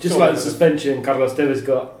 I'm Just sure like the there's a- suspension Carlos Tevez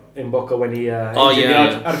got in Boca when he Oh, injured yeah,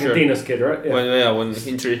 the yeah, Argentinos kid, right? Yeah. When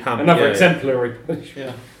injury happened. Another yeah, exemplary.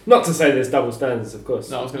 Yeah. Not to say there's double standards, of course.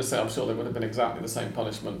 No, I was going to say, I'm sure there would have been exactly the same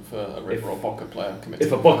punishment for a River or Boca player committed.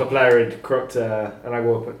 If a Boca player had cropped an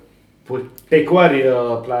Agua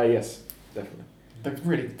Pecuaria player, yes,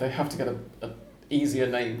 definitely. They have to get a easier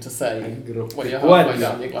name to say when you're Pecuaria. halfway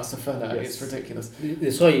down your glass of Fernet. Yes. It's ridiculous.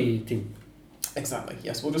 The soy team. Exactly.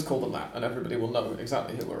 Yes, we'll just call them that, and everybody will know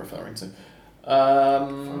exactly who we're referring to.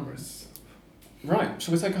 Right,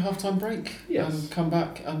 shall we take a half-time break? Yes. And come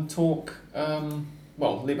back and talk,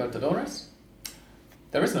 Libertadores?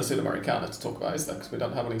 There is no Sudamericana to talk about, is there? Because we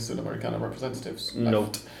don't have any Sudamericana representatives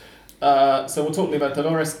left. No. So we'll talk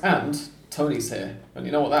Libertadores, and Tony's here. And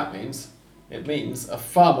you know what that means? It means a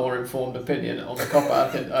far more informed opinion on the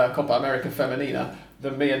Copa America Femenina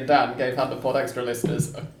than me and Dan gave Handlepod Extra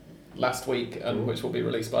listeners last week, and which will be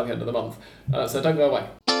released by the end of the month. So don't go away.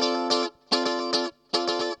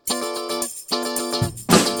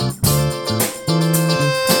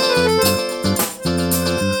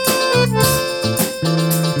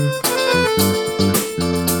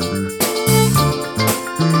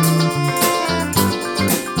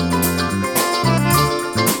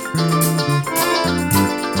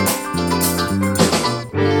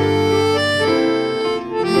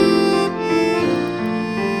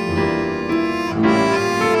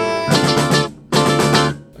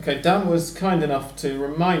 Dan was kind enough to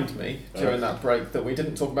remind me during that break that we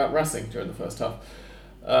didn't talk about Racing during the first half.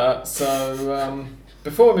 So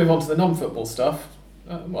before we move on to the non-football stuff,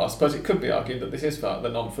 I suppose it could be argued that this is part of the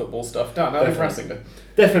non-football stuff. Dan, how did Racing do?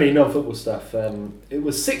 Definitely non-football stuff. It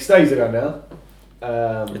was 6 days ago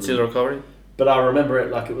now. It's still recovering? But I remember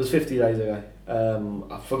it like it was 50 days ago.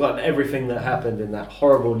 I've forgotten everything that happened in that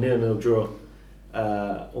horrible 0-0 draw.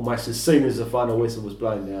 Almost as soon as the final whistle was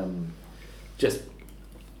blown.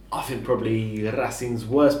 I think probably Racing's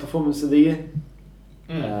worst performance of the year.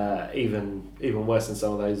 Even worse than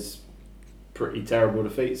some of those pretty terrible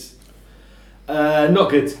defeats. Not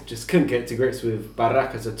good. Just couldn't get to grips with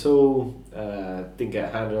Barracas at all. Didn't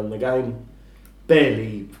get a handle on the game.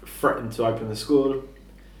 Barely threatened to open the score.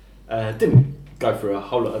 Didn't go through a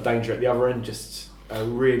whole lot of danger at the other end. Just a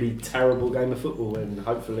really terrible game of football. And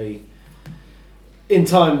hopefully, in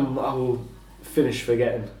time, I will finish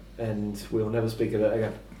forgetting, and we'll never speak of it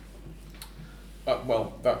again.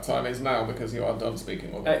 Well, that time is now because you are done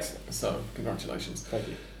speaking of it. Excellent. So, congratulations. Thank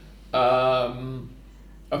you.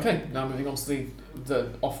 Okay, now moving on to the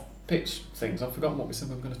off-pitch things. I've forgotten what we said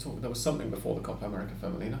we were going to talk about. There was something before the Copa America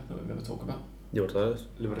Femenina that we were going to talk about.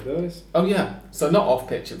 Libertadores? Oh, yeah. So, not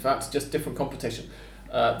off-pitch, in fact, just different competition.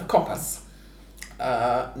 The Copas.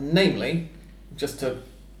 Namely, just to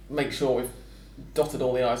make sure we've dotted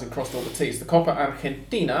all the I's and crossed all the T's, the Copa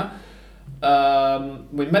Argentina.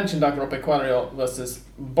 We mentioned Agropecuario versus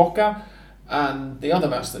Boca, and the other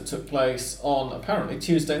match that took place on apparently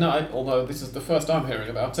Tuesday night, although this is the first I'm hearing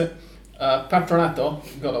about it, Patronato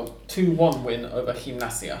got a 2-1 win over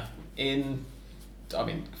Gimnasia in,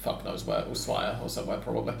 fuck knows where, Ushuaia or somewhere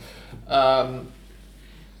probably.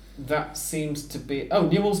 That seems to be...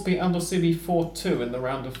 Newell's beat Aldosivi 4-2 in the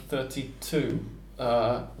round of 32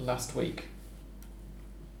 last week.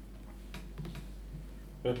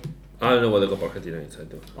 I don't know what the Copa Argentina is. I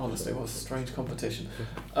do. Honestly, what a strange competition.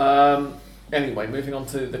 Anyway, moving on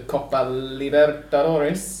to the Copa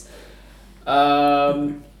Libertadores.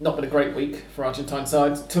 Not been a great week for Argentine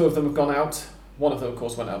sides. 2 of them have gone out. One of them, of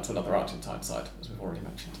course, went out to another Argentine side, as we've already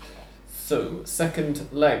mentioned. So, second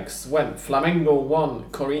legs went Flamengo 1,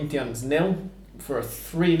 Corinthians 0 for a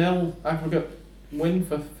 3-0 aggregate win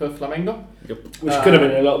for Flamengo. Yep. Which could have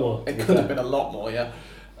been a lot more. It could have been a lot more, yeah.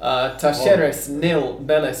 Talleres 0,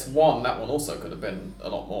 Vélez 1. That one also could have been a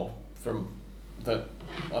lot more from the...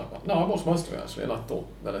 No, I watched most of it actually, and I thought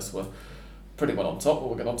Vélez were pretty well on top, but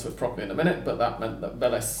we'll get onto it properly in a minute, but that meant that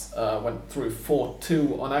Vélez went through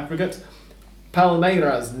 4-2 on aggregate.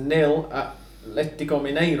 Palmeiras 0, Atlético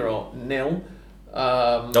Mineiro 0.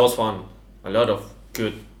 That was fun. A lot of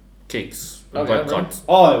good kicks. Oh, red yeah, cards.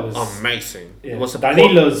 Oh, it was Amazing. Yeah. It was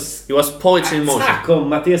Danilo's it was poets in motion. attack on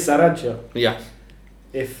Matias Saracho. Yeah.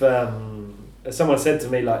 If someone said to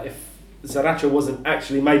me like if Saracho wasn't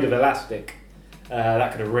actually made of elastic,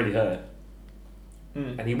 that could have really hurt.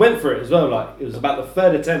 And he went for it as well. Like it was about the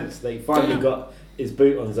third attempt that he finally got his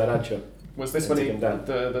boot on Saracho. Was this when he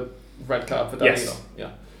the red card for Danilo? Yes.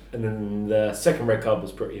 Yeah. And then the second red card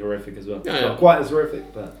was pretty horrific as well. Yeah, Not quite as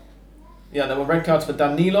horrific, but Yeah, there were red cards for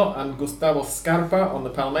Danilo and Gustavo Scarpa on the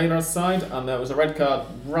Palmeiras side, and there was a red card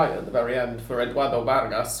right at the very end for Eduardo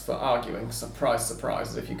Vargas for arguing. Surprise,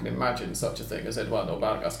 surprise, as if you can imagine such a thing as Eduardo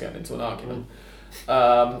Vargas getting into an argument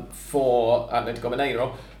for Atlético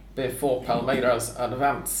Mineiro. before Palmeiras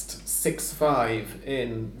advanced 6-5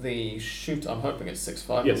 in the shoot. I'm hoping it's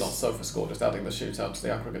 6-5, Yes. but not Sofa score, just adding the shootout to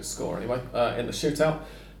the aggregate score anyway, in the shootout.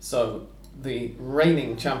 So the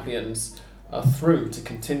reigning champions are through to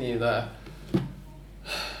continue their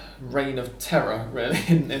reign of terror, really,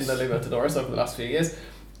 in the Libertadores over the last few years.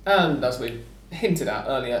 And as we hinted at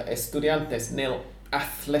earlier, Estudiantes 0,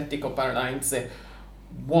 Atlético Paranaense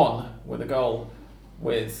 1 with a goal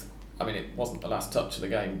with, I mean, it wasn't the last touch of the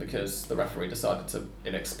game because the referee decided to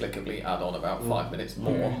inexplicably add on about 5 minutes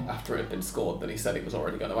more after it had been scored than he said he was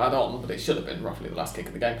already going to add on, but it should have been roughly the last kick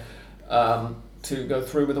of the game, to go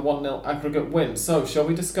through with a 1-0 aggregate win. So, shall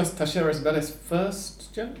we discuss Talleres Vélez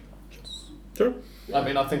first, Jim? Sure. I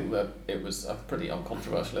mean, I think that it was pretty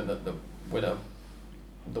uncontroversial in that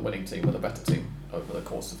the winning team were the better team over the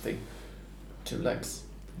course of the 2 legs,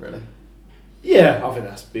 really. Yeah, I think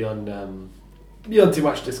that's beyond too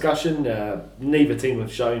much discussion. Neither team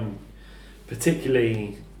have shown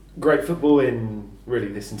particularly great football in really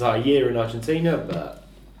this entire year in Argentina, but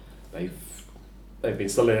they've been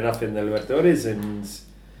solid enough in the Libertadores, and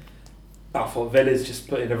I thought Vélez just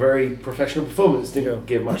put in a very professional performance, didn't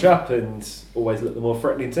give much up, and always looked the more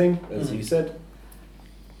threatening team, as you said.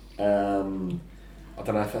 I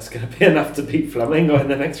don't know if that's going to be enough to beat Flamengo in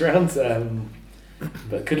the next round,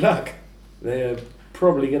 but good luck. They're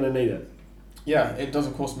probably going to need it. Yeah, it does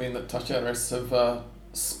of course mean that Talleres have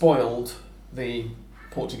spoiled the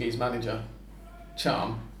Portuguese manager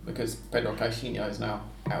charm because Pedro Caixinha is now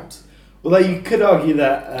out. Although you could argue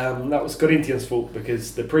that that was Corinthians' fault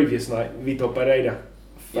because the previous night Vitor Pereira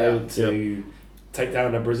failed to take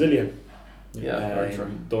down a Brazilian. Very true.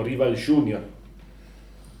 Dorival Júnior.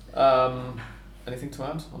 Anything to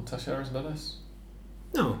add on Talleres Vélez?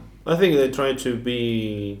 No, I think they try to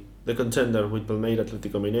be the contender with Palmeiras,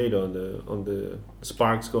 Atlético Mineiro on the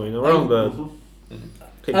sparks going around, but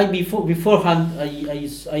Beforehand,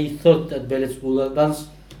 I thought that Vélez would advance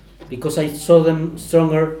because I saw them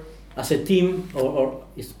stronger as a team, or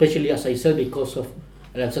especially as I said because of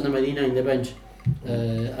Alexander Medina in the bench,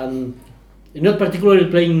 and not particularly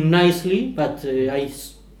playing nicely, but I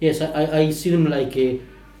see them like a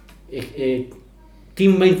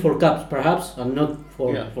team made for cups perhaps, and not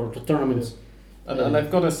for the tournaments. And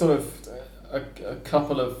they've got a sort of a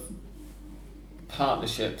couple of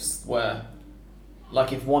partnerships where,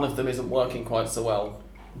 like, if one of them isn't working quite so well,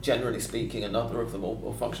 generally speaking, another of them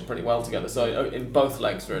will function pretty well together. So in both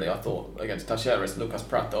legs, really, I thought against Talleres, Lucas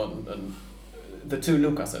Prato and the two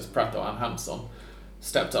Lucases, Prato and Hansson,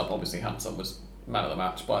 stepped up. Obviously, Hansson was man of the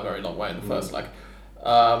match by a very long way in the first leg.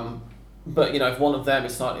 But, you know, if one of them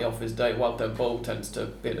is slightly off his day, Walter Bo tends to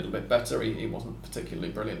be a little bit better. He wasn't particularly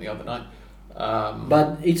brilliant the other night.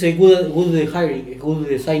 But it's a good hiring, a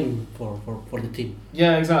good signing for the team.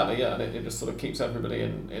 Yeah, exactly. Yeah, and it just sort of keeps everybody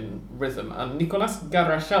in rhythm. And Nicolas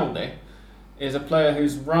Garrachalde is a player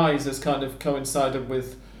whose rise has kind of coincided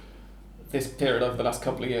with this period over the last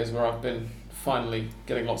couple of years where I've been finally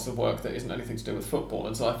getting lots of work that isn't anything to do with football,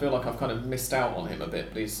 and so I feel like I've kind of missed out on him a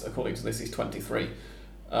bit. But he's, according to this, he's 23.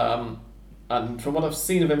 And from what I've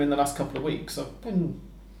seen of him in the last couple of weeks,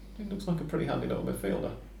 he looks like a pretty handy little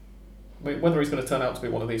midfielder. I mean, whether he's going to turn out to be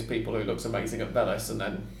one of these people who looks amazing at Vélez and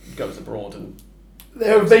then goes abroad and...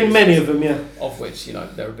 There have been many of them, yeah. Of which, you know,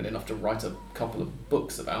 there have been enough to write a couple of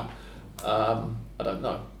books about. I don't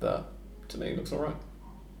know, but to me he looks alright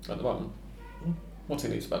at the moment. Once he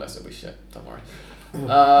leaves Vélez, it'll be shit, don't worry.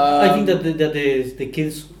 I think that the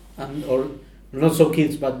kids, or not so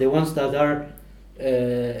kids, but the ones that are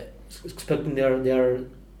expecting their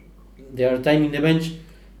time in the bench,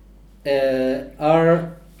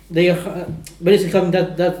 are basically having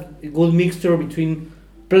that good mixture between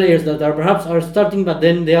players that are perhaps starting, but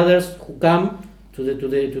then the others who come to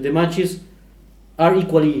the matches are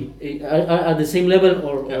equally are at the same level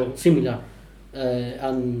or similar.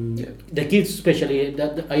 And the kids especially,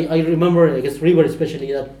 that I remember against River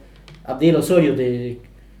especially, that Abdiel Osorio,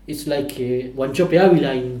 it's like Wanchope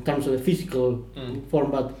Avila in terms of the physical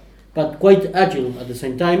form, but quite agile at the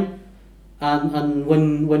same time. And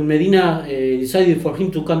when Medina decided for him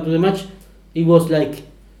to come to the match, he was like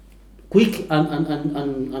quick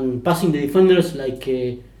and passing the defenders like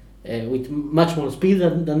with much more speed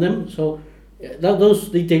than them. So those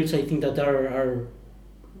details I think that are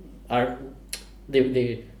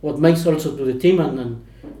the what makes also to the team and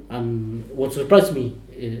what surprised me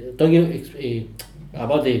talking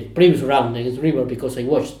about the previous round against River, because I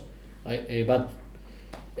watched, but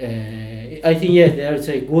I think there is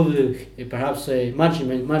a good perhaps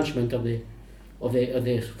management of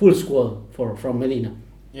the full squad from Medina.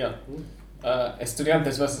 Yeah.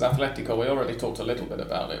 Estudiantes versus Atletico, we already talked a little bit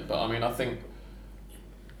about it, but I mean, I think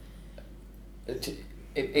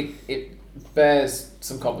it bears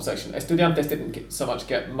some conversation. Estudiantes didn't so much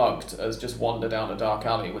get mugged as just wander down a dark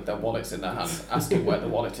alley with their wallets in their hands, asking where the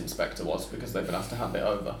wallet inspector was because they've been asked to hand it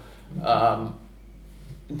over.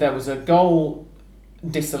 There was a goal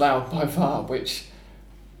disallowed by VAR, which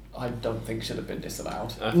I don't think should have been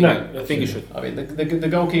disallowed. I think it should. I mean, the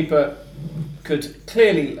goalkeeper could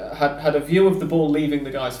clearly had a view of the ball leaving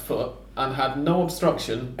the guy's foot and had no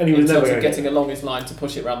obstruction And he in was terms never of gonna getting along his line to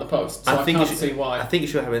push it round the post. So I think can't it see why. I think it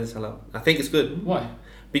should have been disallowed. I think it's good Why?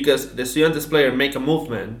 because the Estudiantes player make a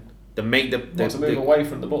movement that make To move away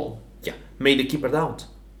from the ball. made the keeper doubt.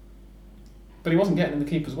 But he wasn't getting in the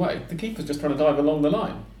keeper's way. The keeper's just trying to dive along the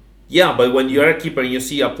line. Yeah, but when you are a keeper and you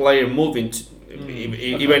see a player moving,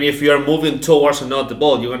 even if you are moving towards and not the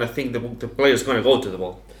ball, you're gonna think the player is gonna go to the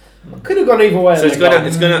ball. Could have gone either way. So in the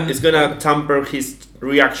goal. it's gonna tamper his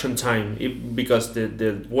reaction time because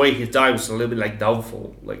the way he dives is a little bit like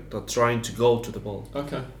doubtful, like not trying to go to the ball.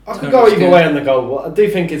 Okay. I could go either way on the goal. What I do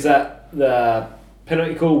think is that the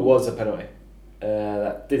penalty call was a penalty.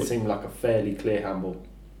 That did seem like a fairly clear handball.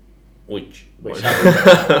 Which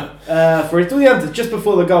happened. For Estudiantes, just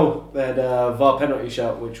before the goal, they had a VAR penalty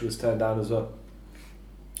shout, which was turned down as well.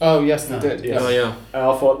 Oh yes, they did. yes. Oh yeah,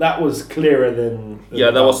 I thought that was clearer than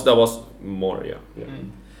that the was more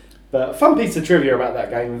But fun piece of trivia about that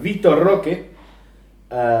game: Vitor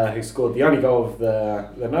Roque, who scored the only goal of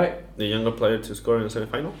the night. the younger player to score in the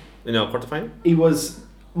semi-final, in a quarter-final. He was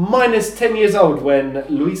minus 10 years old when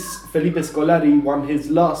Luis Felipe Scolari won his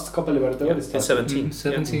last Copa Libertadores In title. 17.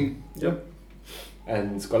 17.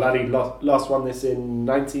 And Scolari last won this in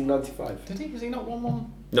 1995. Did he? Has he not won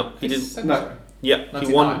one? No, he This didn't. century? Yeah,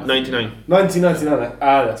 he won 99. 1999.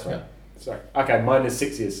 That's right. Yeah. Sorry. Okay, minus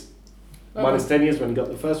 6 years. Oh, Minus 10 years when he got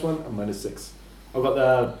the first one, and minus 6. I've got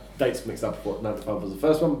the dates mixed up. I thought 95 was the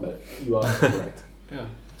first one, but you are correct. Yeah.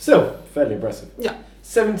 Still, fairly impressive. Yeah.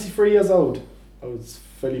 73 years old. I was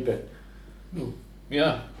Felipe.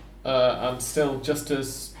 Yeah. And still just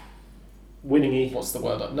as Winning-y. what's the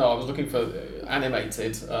word? No, I was looking for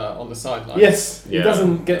animated on the sideline. Yes, he Yeah.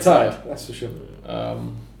 doesn't get tired, that's for sure.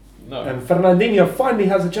 No. And Fernandinho finally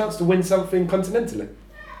has a chance to win something continentally,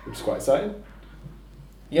 which is quite exciting.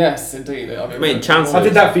 Yes, indeed. I mean, chances. I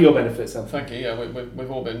did that for your benefit, Sam. Thank you. Yeah,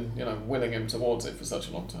 we've all been willing him towards it for such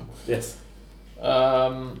a long time. Yes.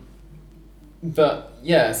 But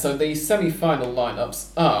yeah, so the semi-final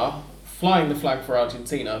lineups are flying the flag for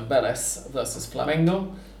Argentina, Vélez versus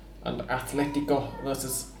Flamengo, and Atletico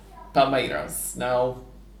versus Palmeiras. Now,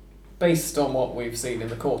 based on what we've seen in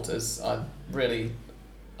the quarters, I'm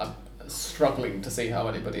struggling to see how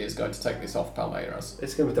anybody is going to take this off Palmeiras.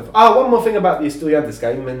 It's going to be tough. One more thing about the Estudiantes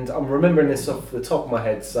game, and I'm remembering this off the top of my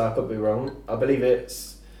head, so I could be wrong. I believe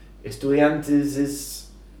it's Estudiantes'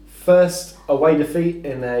 first away defeat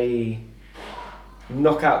in a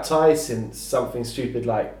knockout tie since something stupid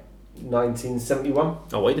like 1971.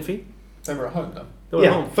 Away defeat? They were at home though. They were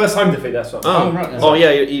Yeah, home. first home defeat, that's what. Oh, right. Oh yeah,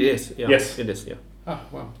 it is. Yeah. Yes. It is. Yeah. Ah,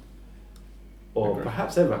 well. Or Okay.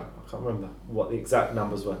 perhaps ever. I can't remember what the exact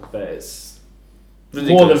numbers were, but it's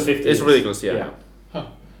Ridiculous. more than 50 It's years. ridiculous. Yeah. Huh.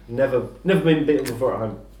 Never been beaten before at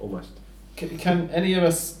home, almost. Can any of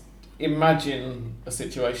us imagine a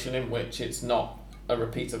situation in which it's not a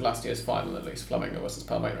repeat of last year's final, at least Flamengo versus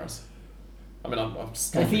Palmeiras? I mean, I'm I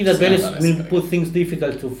struggling think to that see Vélez Vélez will getting put it. things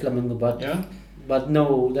difficult to Flamengo, Yeah? but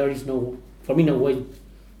no, there is no, for me, no way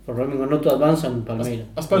for Flamengo not to advance and Palmeiras.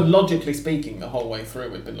 I suppose logically speaking, the whole way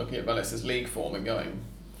through, we've been looking at Vélez's league form and going,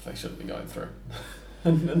 they shouldn't be going through.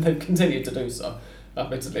 and they've continued to do so.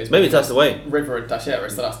 Admittedly, Maybe that's the way. River and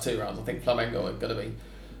Talleres the last two rounds. I think Flamengo are going to be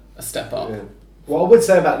a step up. Yeah. What I would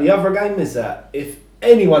say about the other game is that if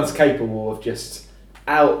anyone's capable of just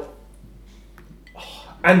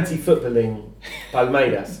anti-footballing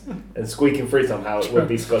Palmeiras and squeaking through somehow, it would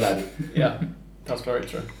be Scolari. Yeah, that's very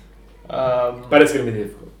true. But it's going to be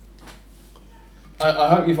difficult.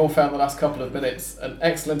 I hope you've all found the last couple of minutes an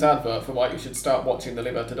excellent advert for why you should start watching the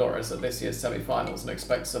Libertadores at this year's semi-finals and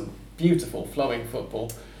expect some beautiful flowing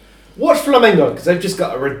football. Watch Flamengo, because they've just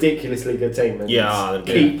got a ridiculously good team and Yeah, they're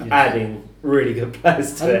keep good. adding really good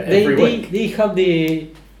players to it And every week. they have the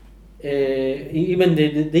even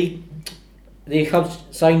they have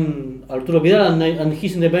signed Arturo Vidal and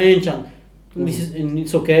he's in the bench and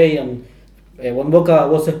it's okay, and when Boca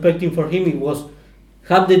was expecting for him, it was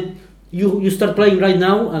have the you start playing right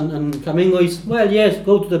now, and Flamengo is, well, yes,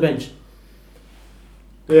 go to the bench.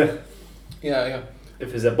 Yeah. Yeah.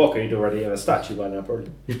 If it's a Boca, you'd already have a statue by now,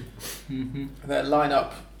 probably. Mm-hmm. Their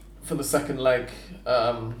lineup for the second leg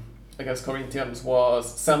against Corinthians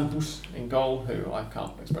was Santos in goal, who I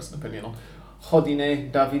can't express an opinion on.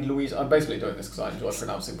 Rodinei, David Luiz. I'm basically doing this because I enjoy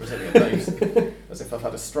pronouncing Brazilian names as if I've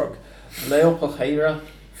had a stroke. Leo Pereira,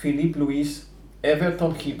 Filipe Luiz,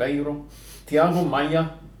 Everton Ribeiro, Thiago Maia,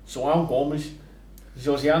 João Gomes,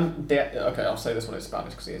 okay, I'll say this one in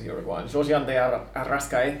Spanish because he is Uruguayan. Georgian de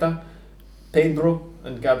Arrascaeta, Pedro,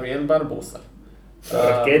 and Gabriel Barbosa.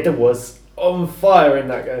 Arrascaeta was on fire in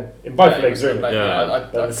that game. In both legs, really. Yeah.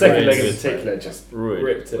 The second leg in particular just Really.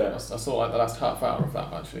 ripped it I out. saw like the last half hour of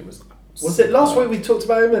that actually Was it last week we talked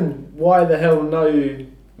about him and why the hell no?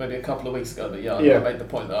 Maybe a couple of weeks ago, but I made the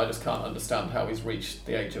point that I just can't understand how he's reached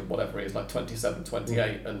the age of whatever he is, like 27,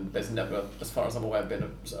 28, and there's never, as far as I'm aware, been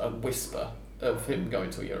a whisper of him going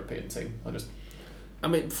to a European team. I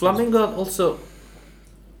mean, Flamengo also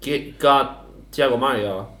got Thiago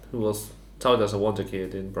Maia, who was touted as a wonder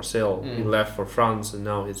kid in Brazil. He left for France and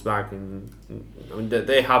now he's back in. I mean,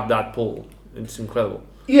 they have that pull. It's incredible.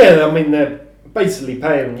 Yeah, I mean they're basically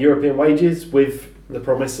paying European wages with the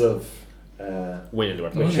promise of Winning the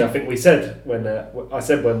which I think we said when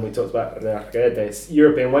when we talked about Arrascaeta, it's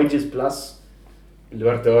European wages plus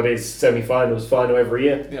Libertadores semi-finals, final every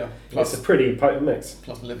year. Yeah, It's a pretty potent mix.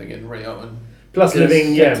 plus living in Rio and Plus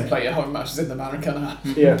living, get to play your home matches in the Maracanã.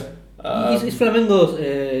 yeah. Is Flamengo's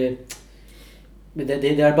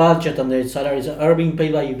their budget and their salaries are being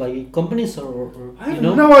paid by companies or I have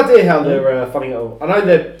no idea how they're funding it all. I know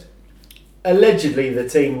they're allegedly the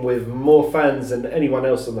team with more fans than anyone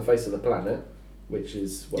else on the face of the planet, which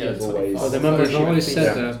is what they've always. Oh, the I've membership. always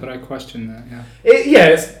said Yeah. that, but I question that. Yeah.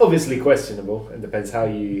 It's obviously questionable and depends how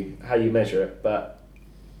you measure it, but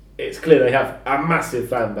it's clear they have a massive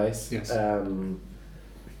fan base. Yes.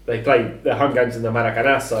 They play their home games in the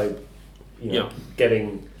Maracanã, so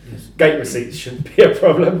getting gate receipts shouldn't be a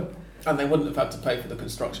problem. And they wouldn't have had to pay for the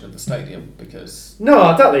construction of the stadium because No,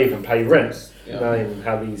 I doubt they even pay rent. Yeah. Knowing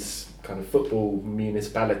how these kind of football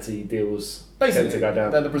municipality deals basically tend to go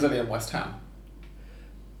down. they're the Brazilian West Ham.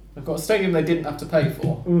 They've got a stadium they didn't have to pay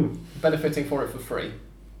for, benefiting for it for free.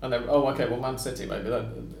 And they're, Man City maybe, they're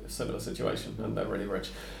a similar situation and they're really rich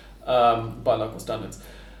by local standards.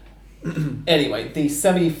 Anyway, the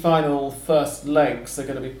semi-final first legs are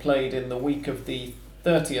going to be played in the week of the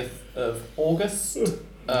 30th of August,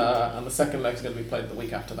 and the second leg is going to be played the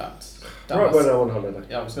week after that. Right when I'm on holiday.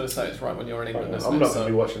 Yeah, I was going to say it's right when you're in England. I'm not going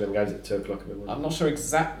to be watching them games at 2 o'clock in the morning. I'm not sure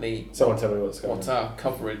exactly Someone tell me what's going what on. our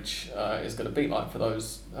coverage is going to be like for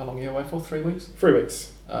those. How long are you away for? 3 weeks? 3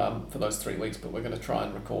 weeks. For those 3 weeks, but we're going to try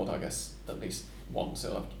and record, I guess, at least once.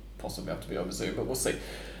 It'll possibly have to be over Zoom, but we'll see.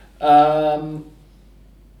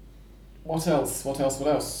 What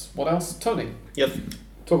else? Tony? Yes.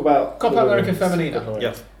 Talk about Copa America Femenina.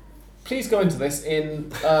 Yes. Please go into this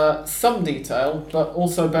in some detail, but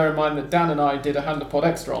also bear in mind that Dan and I did a Hand of Pod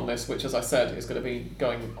Extra on this, which, as I said, is going to be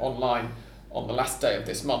going online on the last day of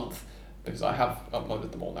this month, because I have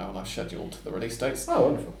uploaded them all now and I've scheduled the release dates. Oh,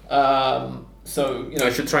 wonderful. So,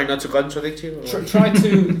 I should try not to contradict you. try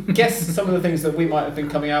to guess some of the things that we might have been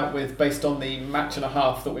coming out with based on the match and a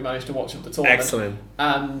half that we managed to watch of the tournament. Excellent.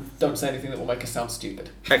 And don't say anything that will make us sound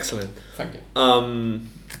stupid. Excellent. Thank you.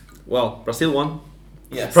 Well, Brazil won.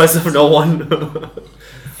 Yes. Surprise of no one.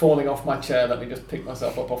 Falling off my chair, let me just pick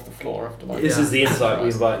myself up off the floor after my... This is the insight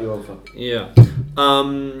we invite you on for. Yeah.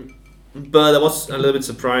 But I was a little bit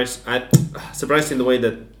surprised. Surprised in the way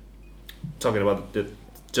that, talking about the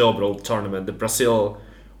overall tournament, that Brazil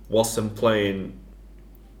wasn't playing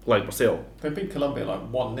like Brazil. They beat Colombia like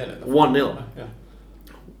 1-0 in the 1-0. Yeah.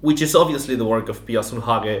 Which is obviously the work of Pia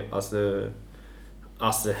Sundhage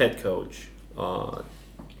as the head coach.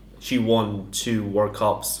 She won 2 World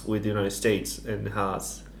Cups with the United States and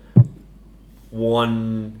has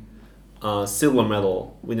 1 silver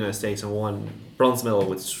medal with the United States and 1 bronze medal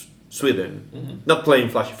with Sweden. Mm-hmm. Not playing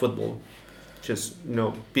flashy football, just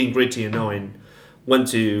being gritty and knowing when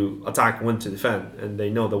to attack and when to defend, and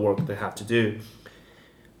they know the work they have to do.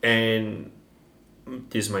 And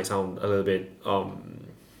this might sound a little bit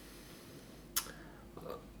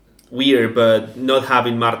weird, but not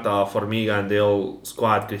having Marta Formiga and the old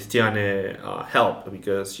squad Cristiane helped,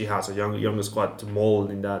 because she has a younger squad to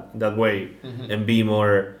mold in that way and be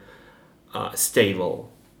more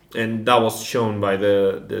stable. And that was shown by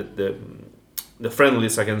the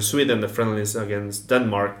friendlies against Sweden, the friendlies against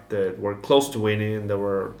Denmark, that were close to winning. They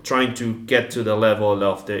were trying to get to the level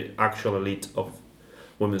of the actual elite of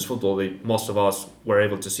women's football that most of us were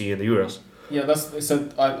able to see in the Euros. Yeah, so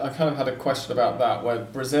I kind of had a question about that, where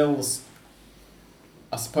Brazil's,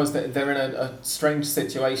 I suppose they're in a strange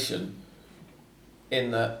situation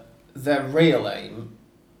in that their real aim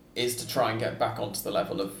is to try and get back onto the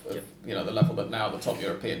level of the level that now the top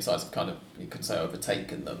European sides have kind of, you could say,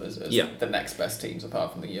 overtaken them as the next best teams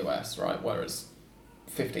apart from the US, right? Whereas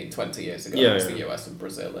 15, 20 years ago it was the US and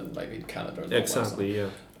Brazil and maybe Canada and Norway. Exactly,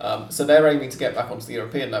 yeah. So they're aiming to get back onto the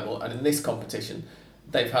European level, and in this competition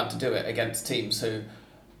they've had to do it against teams who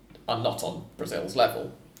are not on Brazil's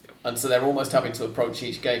level. And so they're almost having to approach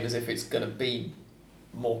each game as if it's going to be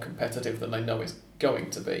more competitive than they know it's going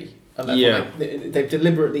to be. And they've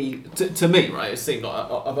deliberately, to me, right, it seemed like,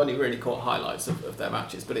 I've only really caught highlights of their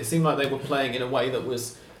matches, but it seemed like they were playing in a way that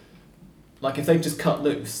was, like, if they just cut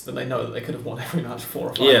loose, then they know that they could have won every match 4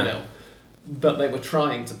 or 5-0. But they were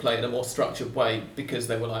trying to play in a more structured way because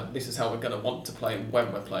they were like, this is how we're going to want to play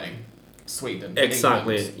when we're playing Sweden.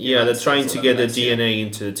 Exactly. England, yeah, they're trying to get the DNA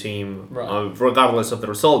into the team, right. Regardless of the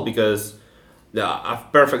result, because a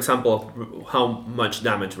perfect example of how much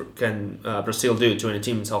damage can Brazil do to any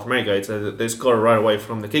team in South America. It's they score right away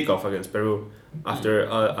from the kickoff against Peru after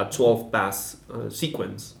a 12-pass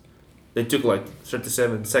sequence. They took like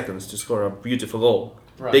 37 seconds to score a beautiful goal.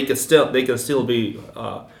 Right. They can still be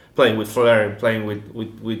playing with flair and playing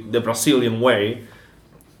with the Brazilian way,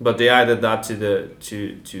 but they added that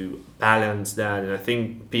to balance that, and I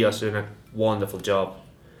think Pia's doing a wonderful job,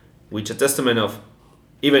 which a testament of,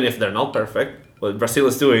 even if they're not perfect, what Brazil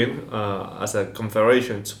is doing as a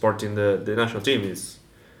confederation supporting the national team is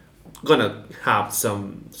gonna have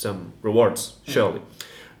some rewards, surely.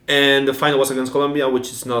 And the final was against Colombia, which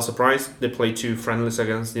is not a surprise. They played 2 friendlies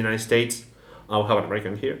against the United States. I'll have an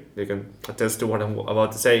American here. They can attest to what I'm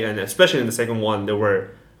about to say, and especially in the second one, they were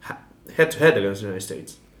head-to-head against the United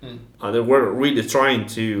States. They were really trying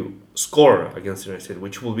to score against the United States,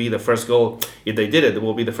 which will be the first goal. If they did it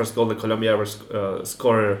will be the first goal that Colombia ever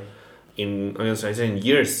scored against the United States in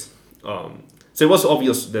years. So it was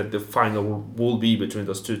obvious that the final will be between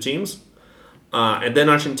those 2 teams. And then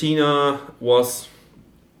Argentina was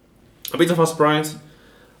a bit of a surprise.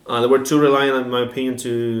 They were too reliant, in my opinion,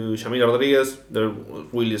 to Yamila Rodriguez. They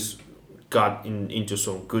really got into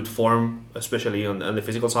some good form, especially on the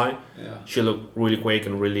physical side. Yeah. She looked really quick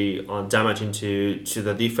and really damaging to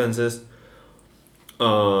the defenses.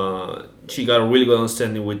 She got a really good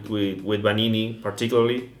understanding with Vanini,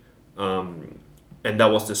 particularly. And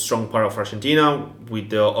that was the strong part of Argentina, with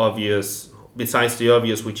the obvious, besides the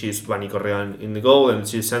obvious, which is Vani Correa in the goal, and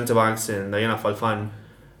 2 centre-backs, and Diana Falfan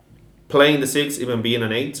playing the 6, even being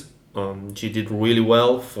an 8. She did really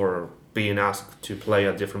well for being asked to play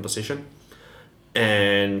a different position,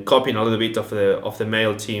 and copying a little bit of the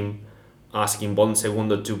male team, asking Bon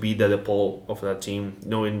Segundo to be the pole of that team,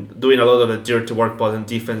 doing a lot of the dirty work, both in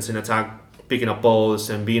defense and attack, picking up balls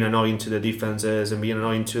and being annoying to the defenses and being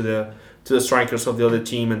annoying to the strikers of the other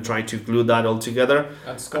team, and trying to glue that all together.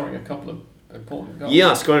 And scoring a couple of important goals.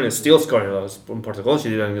 Yeah, still scoring. In Portugal, she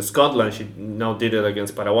did it against Scotland. She now did it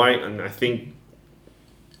against Paraguay, and I think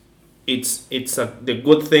the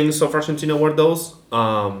good things of Argentina were those.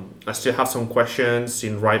 I still have some questions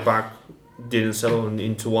in right back. Didn't settle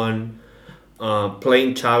into one.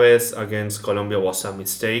 Playing Chavez against Colombia was a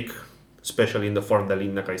mistake, especially in the form that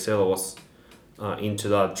Linda Caicedo was into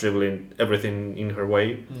that, dribbling everything in her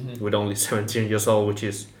way, with only 17 years old, which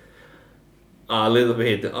is a little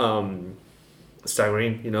bit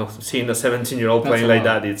staggering. Seeing a 17-year-old playing like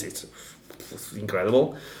that, it's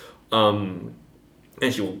incredible. And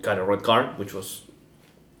she got a red card, which was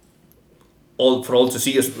for all to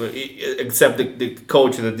see, except the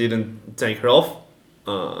coach that didn't take her off,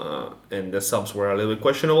 and the subs were a little bit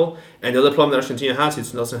questionable. And the other problem that Argentina has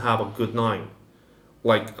is it doesn't have a good 9,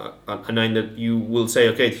 like a 9 that you will say,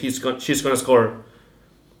 okay, she's gonna score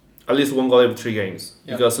at least 1 goal every 3 games.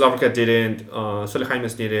 Yeah. Because Laverca didn't, Sole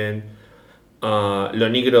Jaimes didn't, Lo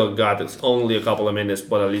Negro got only a couple of minutes,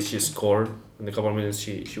 but at least she scored. In a couple of minutes,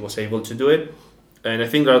 she was able to do it. And I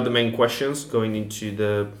think that are the main questions going into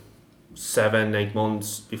the 7-8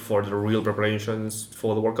 months before the real preparations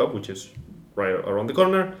for the World Cup, which is right around the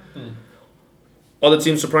corner. Other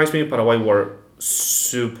teams surprised me. Paraguay were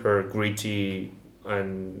super gritty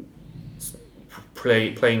and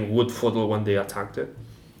playing wood football when they attacked it.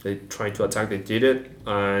 They tried to attack, they did it.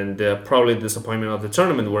 And probably the disappointment of the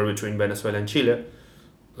tournament were between Venezuela and Chile.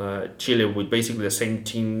 Chile with basically the same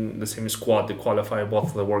team, the same squad, they qualified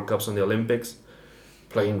both for the World Cups and the Olympics,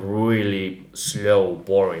 playing really slow,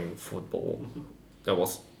 boring football. That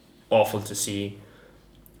was awful to see.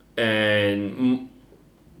 And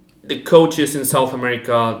the coaches in South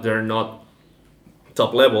America, they're not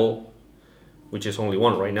top level, which is only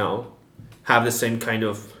one right now, have the same kind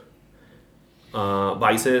of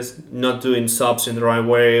vices, not doing subs in the right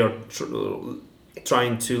way, or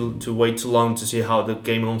trying to wait too long to see how the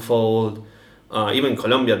game unfold, Even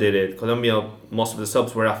Colombia did it. Colombia, most of the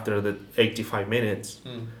subs were after the 85 minutes,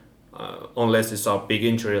 unless it's a big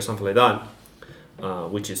injury or something like that,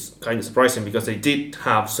 which is kind of surprising because they did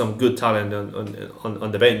have some good talent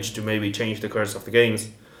on the bench to maybe change the course of the games,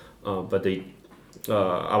 but they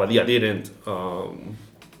Abadia didn't.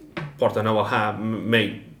 Porta Novo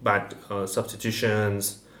made bad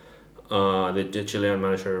substitutions. The Chilean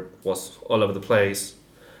manager was all over the place.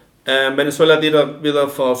 Venezuela did a bit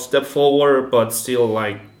of a step forward, but still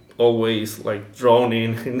always drawn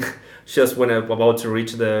in just when about to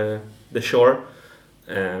reach the shore,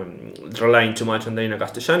 relying too much on Dana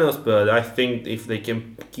Castellanos. But I think if they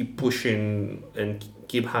can keep pushing and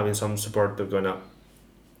keep having some support, they're gonna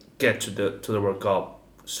get to the World Cup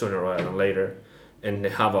sooner rather than later, and they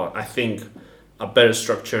have I think a better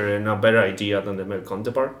structure and a better idea than the male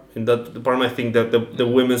counterpart. In that department, I think that the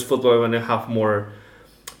women's football are going to have more.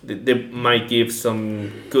 They might give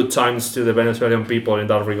some good times to the Venezuelan people in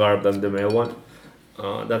that regard than the male one.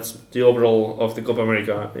 That's the overall of the Copa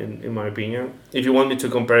America, in my opinion. If you want me to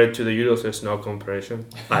compare it to the Euros, there's no comparison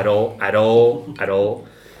at all.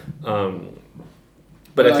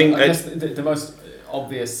 But I think I guess the most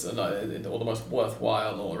obvious or the most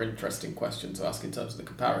worthwhile or interesting question to ask in terms of the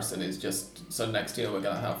comparison is just, so next year we're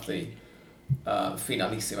going to have the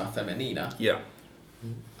Finalissima Femenina. Yeah.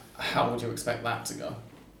 How would you expect that to go?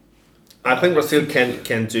 I think Brazil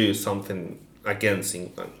can do something against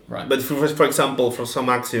England. Right. But for example, for some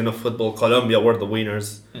action of football, Colombia were the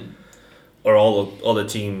winners, or all the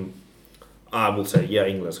team, I will say, yeah,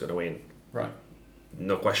 England's going to win. Right.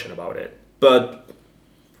 No question about it. But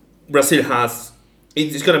Brazil has...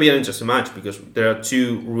 It's going to be an interesting match because there are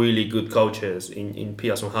two really good coaches in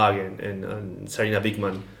Pia Sundhage and Sarina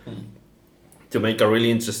Bigman to make a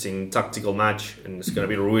really interesting tactical match, and it's going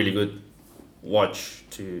to be a really good watch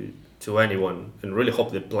to anyone, and really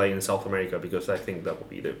hope they play in South America because I think that will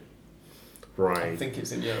be the right. I think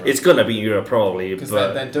it's in Europe. It's going to be in Europe probably, because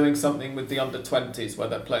but they're doing something with the under-20s where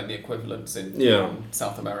they're playing the equivalents in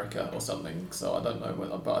South America or something. So I don't know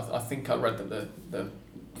whether, but I think I read that the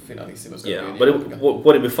Finalissima was going to be in but Europe.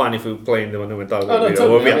 would it be fun if we play in the Monumental? Oh, no, It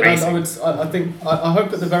totally. would be amazing. I think I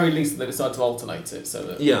hope at the very least that they decide to alternate it so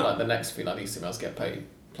that the next Finalissimas get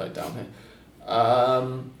played down here.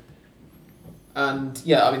 And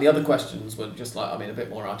the other questions were just a bit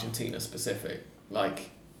more Argentina specific.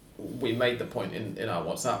 We made the point in our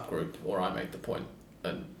WhatsApp group, or I made the point,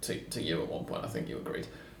 and to you at one point, I think you agreed,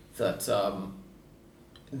 that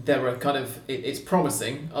there are it's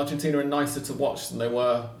promising. Argentina are nicer to watch than they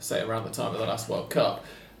were, say, around the time of the last World Cup.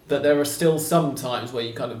 But there are still some times where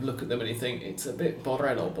you kind of look at them and you think, it's a bit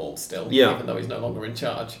Borrell ball still, even though he's no longer in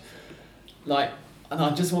charge. And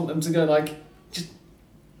I just want them to go, just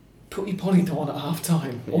put Hipólito on at half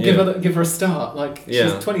time, or give her a start.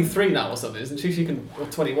 She's 23 now or something, isn't she? She can, or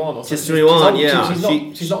 21 or something. She's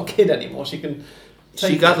 21, she's not a kid anymore. She can.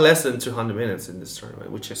 She got less than 200 minutes in this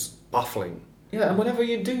tournament, which is baffling. Yeah, and whenever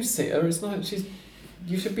you do see her, it's like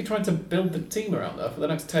you should be trying to build the team around her for the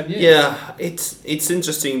next 10 years. Yeah, it's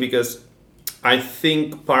interesting because I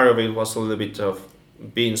think part of it was a little bit of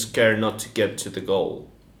being scared not to get to the goal.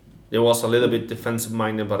 There was a little bit defensive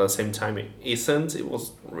minded, but at the same time it isn't. It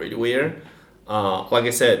was really weird. Like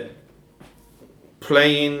I said,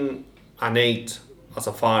 playing an 8 as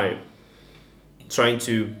a 5, trying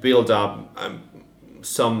to build up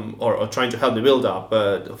or trying to help the build up,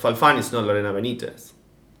 but Falfán is not Lorena Benitez.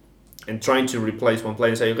 And trying to replace one player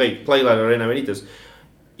and say, okay, play like Lorena Benitez.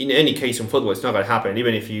 In any case in football, it's not going to happen.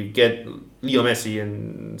 Even if you get Leo Messi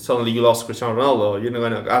and suddenly you lost Cristiano Ronaldo, you're not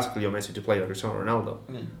going to ask Leo Messi to play like Cristiano Ronaldo.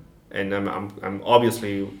 And I'm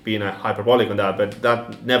obviously being hyperbolic on that, but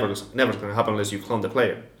that never going to happen unless you clone the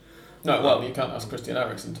player. No, well, you can't ask Christian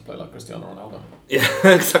Eriksen to play like Cristiano Ronaldo. Yeah,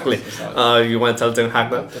 exactly. You want to tell Ten Hag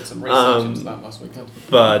that? Did some research into that last weekend.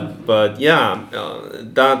 But yeah,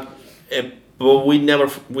 but we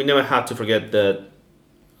never had to forget that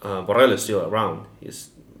Borrell is still around. He's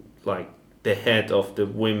like the head of the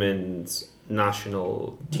women's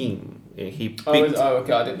national team. He picked,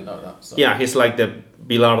 okay, I didn't know that. So. Yeah, he's like the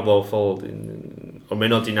Bilardo of old, or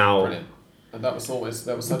Menotti now. Brilliant. And that was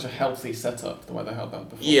such a healthy setup, the way they held that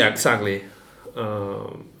before. Yeah, exactly.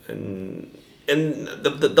 And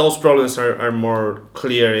those problems are more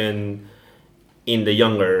clear in the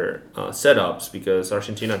younger setups because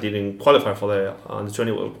Argentina didn't qualify for the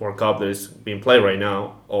Under-20 World Cup that is being played right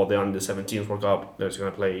now, or the Under-17 World Cup that's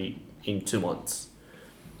going to play in 2 months.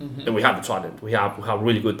 Mm-hmm. And we have the talent. We have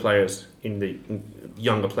really good players in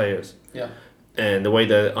younger players. Yeah. And the way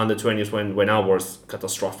the Under-20s went out was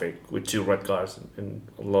catastrophic, with 2 red cards and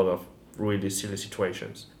a lot of really silly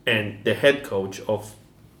situations. And the head coach of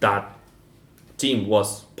that team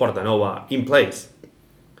was Portanova in place.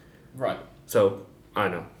 Right. So I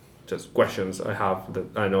don't know, just questions I have that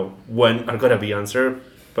I know when are gonna be answered,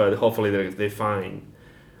 but hopefully they find.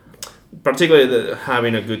 Particularly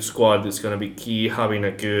having a good squad is gonna be key. Having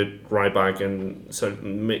a good right back and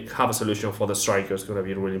have a solution for the striker is gonna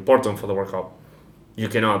be really important for the World Cup. You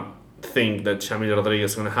cannot think that Chamil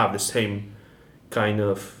Rodriguez is gonna have the same kind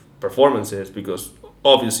of performances because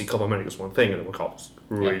obviously Copa America is one thing and the World Cup is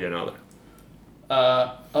really another.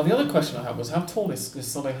 The other question I had was how tall is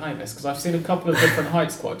Sole Jaimes? Because I've seen a couple of different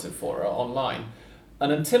heights quoted for her online, and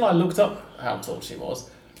until I looked up how tall she was,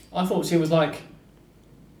 I thought she was like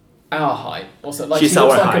our height. Also, like She's she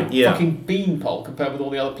looks our like height, a yeah. fucking beanpole compared with all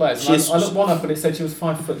the other players. And I looked one up and it said she was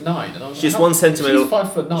 5'9", and I was She's like, 1 centimeter. She's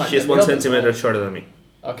 5'9". She's 1 centimeter shorter than me.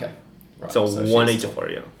 Okay. Right. So she's 184,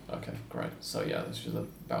 yeah. Okay, great. So yeah, she's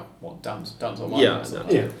about what Dan's or Yeah,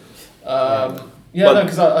 mine. Yeah. No,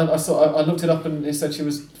 because I looked it up and it said she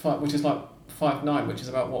was 5, which is like 5'9", which is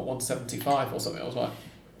about what 175 or something. I was like,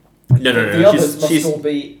 No. The others must all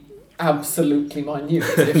be absolutely minute.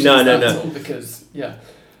 If she's No. tall, because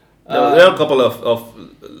No, there are a couple of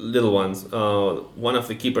little ones. One of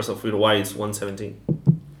the keepers of Uruguay is 117.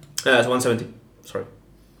 It's 170. Sorry.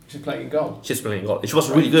 she's playing in goal. She's playing goal. She was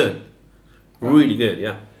really good. Really good,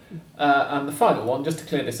 yeah. And the final one, just to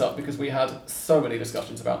clear this up, because we had so many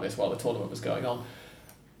discussions about this while the tournament was going on.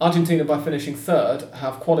 Argentina, by finishing third,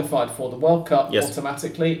 have qualified for the World Cup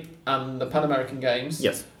automatically and the Pan American Games.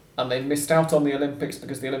 Yes. And they missed out on the Olympics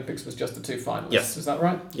because the Olympics was just the 2 finalists. Yes. Is that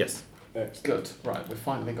right? Yes. Good. Right, we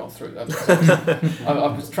finally got through that. I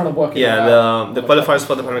was trying to work it out. Yeah, the qualifiers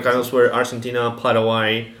for the Panamericanos were Argentina,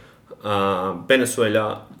 Paraguay,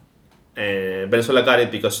 Venezuela, and Venezuela got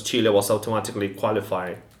it because Chile was automatically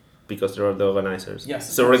qualified because they were the organizers.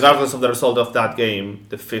 Yes. So regardless of the result of that game,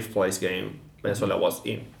 the 5th place game, Venezuela was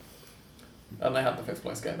in. And they had the 5th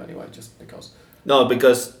place game anyway, just because. No,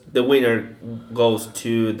 because the winner goes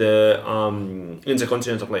to the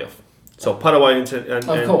Intercontinental Playoff. So Paraguay and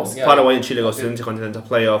Paraguay and Chile goes to the Intercontinental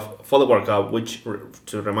Playoff for the World Cup, which,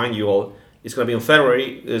 to remind you all, is going to be in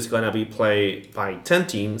February. It's going to be played by 10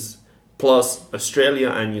 teams, plus Australia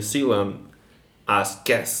and New Zealand as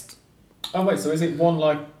guests. Oh wait, so is it one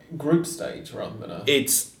like group stage rather than a?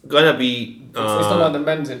 It's going to be. It's not like the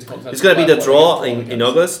men's Intercontinental. It's going to be the draw in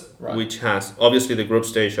August, right. which has obviously the group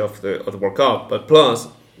stage of the World Cup, but plus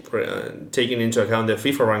taking into account the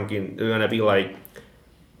FIFA ranking, they're going to be like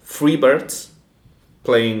 3 birds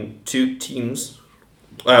playing 2 teams,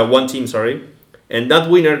 1 team, sorry, and that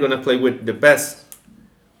winner gonna play with the best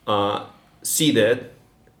seeded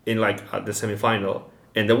in at the semi-final,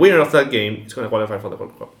 and the winner of that game is gonna qualify for the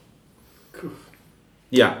World Cup. Cool.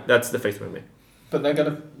 Yeah, that's the fate we made. But they're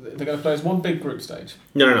gonna play as one big group stage.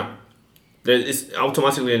 No. It's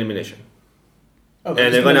automatically elimination. Oh,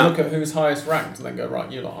 and they're gonna look at who's highest ranked and then go,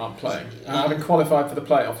 right, you lot aren't playing. And having qualified for the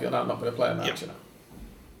playoff, you're now not going to play a match. Yeah.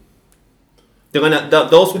 They're gonna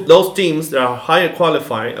those teams that are higher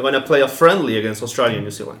qualified are gonna play a friendly against Australia and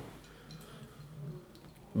New Zealand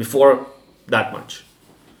before that match.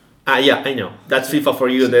 Yeah, I know that's FIFA for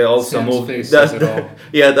you. They also moved that.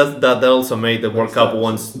 Yeah, that also made the World Cup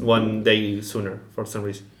one day sooner for some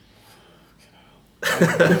reason. God,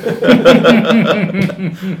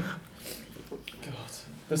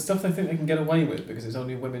 the stuff they think they can get away with because it's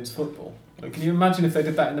only women's football. Like, can you imagine if they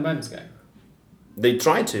did that in the men's game? They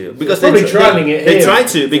try to because they try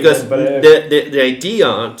to because the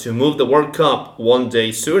idea to move the World Cup one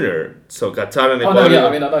day sooner, so Qatar and Ecuador I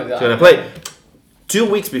know that. Gonna play 2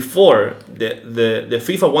 weeks before the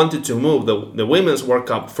FIFA wanted to move the Women's World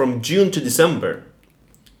Cup from June to December.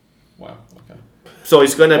 Wow. Okay. So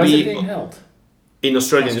it's gonna Where's be it being held? in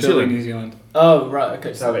Australia and New Zealand. Oh right.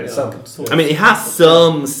 Okay. I mean, it has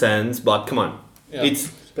some sense, but come on,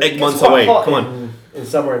 it's 8 months away. Come on. In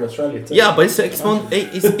somewhere in Australia too. Yeah, but it's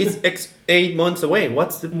 8 months away.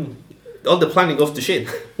 What's all the planning goes to shit.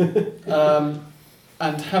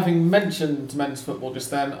 And having mentioned men's football just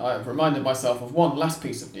then, I've reminded myself of one last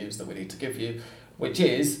piece of news that we need to give you, which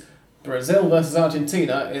is Brazil versus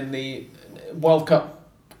Argentina in the World Cup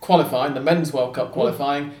qualifying, the men's World Cup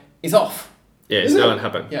qualifying, is off. Yeah, it's not gonna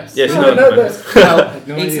happen. Yes. Yeah, it's not gonna happen.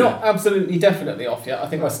 Well, it's not absolutely definitely off yet. I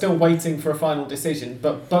think we're still waiting for a final decision,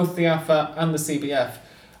 but both the AFA and the CBF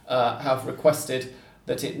have requested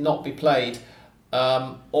that it not be played.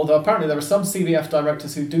 Although apparently there are some CBF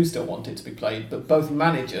directors who do still want it to be played, but both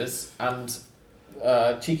managers and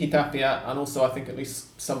Chiqui Tapia and also I think at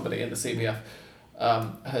least somebody in the CBF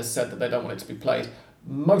has said that they don't want it to be played.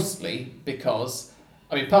 Mostly because,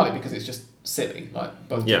 partly because it's just silly, like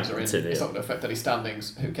both teams are in, it's not going to affect any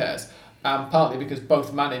standings, who cares? And partly because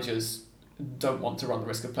both managers don't want to run the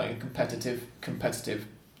risk of playing a competitive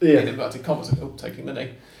Yeah. in inverted commas, taking the knee.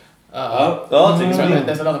 Oh, So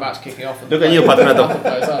there's another match kicking off. And Look at you, Patronato.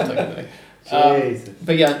 players are taking the knee. Jesus.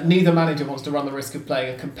 But yeah, neither manager wants to run the risk of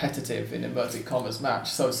playing a competitive, in inverted commas, match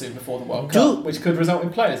so soon before the World Cup, which could result in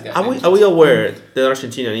players getting injured. Are we aware that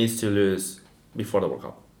Argentina needs to lose before the World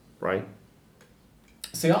Cup, right?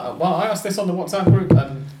 See, I asked this on the WhatsApp group,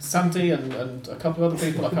 and Santi and a couple of other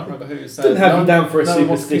people, I can't remember who, said Didn't have you down for a no one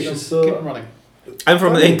wants to keep superstitious them sort. running. I'm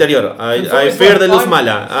from the interior. I it's fear like- the luz I'm-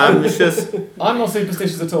 mala. I'm just I'm not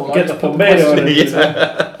superstitious at all. Get I just the put the pomelo question on it.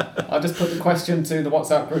 to- I just put the question to the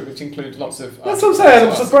WhatsApp group, which includes lots of. That's what I'm saying.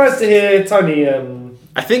 I'm surprised to hear Tony.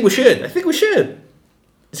 I think we should.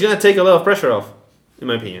 It's gonna take a lot of pressure off, in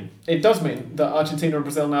my opinion. It does mean that Argentina and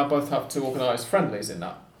Brazil now both have to organise friendlies in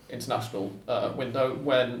that international window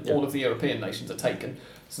when all of the European nations are taken.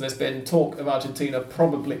 So there's been talk of Argentina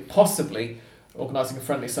possibly organising a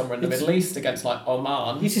friendly somewhere in the Middle East against like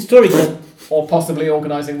Oman, It's historical. or possibly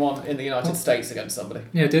organising one in the United States against somebody.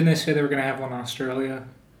 Yeah, didn't they say they were going to have one in Australia?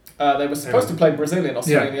 They were supposed to play Brazil in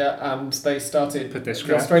Australia, and they started. But they The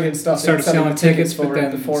scrapped. Australians started selling tickets for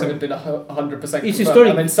it before it had been 100%. It's confirmed. historic.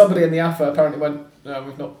 And then somebody in the AFA apparently went, "No,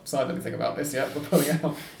 we've not signed anything about this yet. We're pulling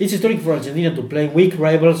out." It's historic for Argentina to play weak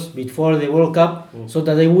rivals before the World Cup, so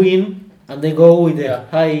that they win and they go with the Yeah.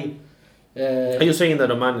 high. Are you saying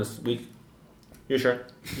that Oman is weak? You sure?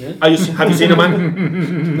 Yeah. Have you seen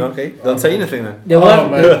Oman? No, okay. Don't say anything then. The Oh,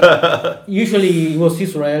 one man. usually it was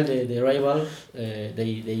Israel, the rival.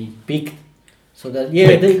 They picked, so that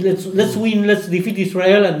let's win, let's defeat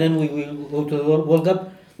Israel, and then we will go to the World Cup.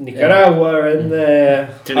 Nicaragua and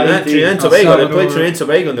Trinidad Haiti. and Tobago. They Salvador. played Trinidad and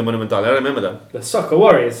Tobago in the Monumental. I remember that. The Soccer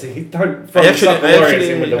Warriors. You don't I throw the Soccer Warriors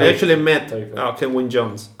in with the I weak. actually met Tobago. Ken Wynne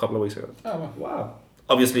Jones a couple of weeks ago. Oh, well. Wow.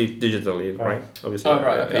 Obviously digitally, right? Obviously, Oh,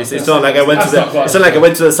 right, okay. It's not like I went to That's not the. quite It's not like I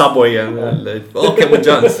went to the subway and Ken Wynne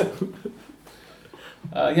Jones.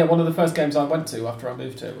 Yeah, one of the first games I went to after I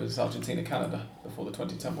moved here was Argentina-Canada before the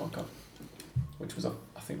 2010 World Cup, which was,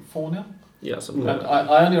 I think, 4-0. Yeah, so And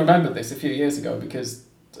I only remembered this a few years ago because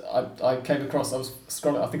I came across, I was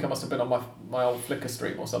scrolling, I think I must have been on my old Flickr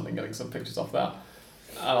stream or something, getting some pictures off that.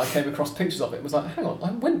 And I came across pictures of it and was like, hang on,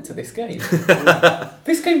 I went to this game.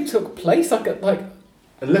 This game took place, I got like...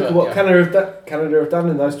 And look at what Yeah. Canada have done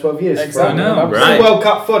in those 12 years. Exactly. From I know. Right. World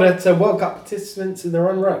Cup fodder to World Cup participants in their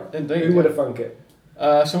own right. Indeed. Who would have thunk it?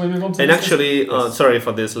 Shall we move on to And this? actually, Yes. sorry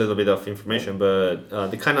for this little bit of information, but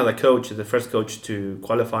the Canada coach is the first coach to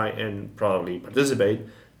qualify and probably participate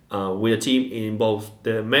with a team in both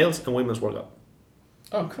the males and women's World Cup.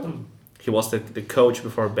 Oh, cool. He was the coach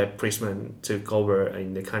before Beth Priestman took over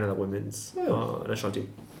in the Canada women's national team.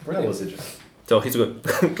 That Brilliant. was interesting. So he's good,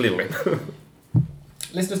 clearly.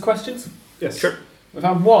 Listeners' questions? Yes. Sure. We've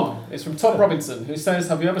had one. It's from Tom Robinson, who says,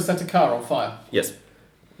 have you ever set a car on fire? Yes.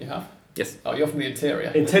 You have? Yes. Oh, you're from the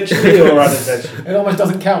interior. Intentionally or unintentionally? It almost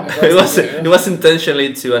doesn't count. If It that's was what you do, it was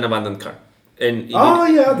intentionally to an abandoned car. And Oh,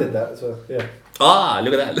 yeah, I did that as well. Yeah.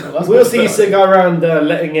 look at that. Well, that's We'll much see used to better. go around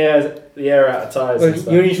letting the air out of tyres and Well,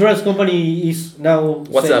 stuff. your insurance company is now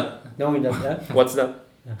What's saying- that? knowing that. What's that?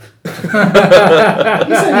 You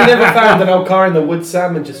said you never found an old car in the woods,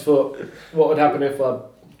 Sam, and just thought, what would happen if I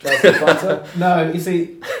tried to find it? No, you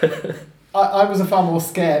see, I was a far more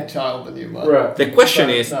scared child than you were. Right. The question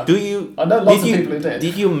No, is, no. do you I know lots did of you people who did.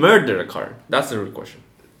 did you murder a car? That's the real question.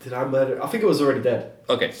 Did I murder? I think it was already dead.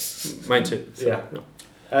 Okay, mine too. So, Yeah.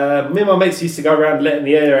 no. Me and my mates used to go around letting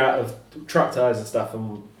the air out of truck tyres and stuff,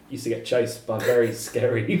 and used to get chased by very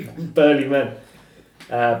scary, burly men.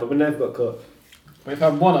 But we never got caught. We've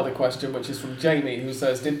had one other question, which is from Jamie, who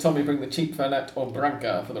says, did Tommy bring the cheap Fernet or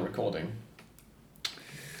Branca for the recording?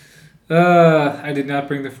 I did not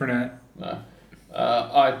bring the Fernet. No.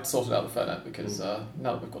 I sorted out the Fernet because now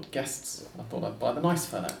that we've got guests, I thought I'd buy the nice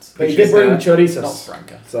Fernet. But which you did is, bring not chorizos,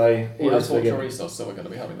 Branca. so He all has is bought forgiven. chorizos, so we're going to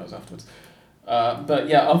be having those afterwards. But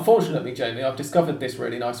yeah, unfortunately, Jamie, I've discovered this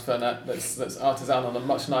really nice Fernet that's artisanal and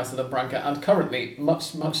much nicer than Branca, and currently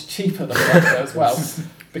much cheaper than Branca as well,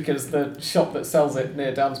 because the shop that sells it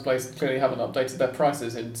near Dan's place clearly haven't updated their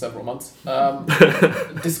prices in several months.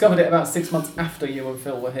 Discovered it about 6 months after you and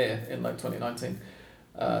Phil were here in like 2019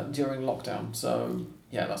 during lockdown. So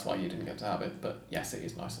yeah, that's why you didn't get to have it. But yes, it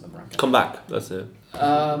is nicer than Branca. Come back. That's it.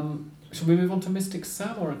 Should we move on to Mystic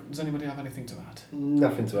Sam, or does anybody have anything to add?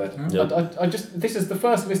 Nothing to add. Yeah. I just this is the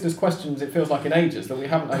first listeners' questions. It feels like in ages that we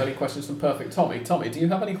haven't had any questions from Perfect Tommy. Tommy, do you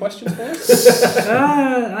have any questions for us?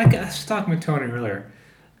 I was talking with Tony earlier.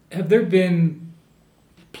 Have there been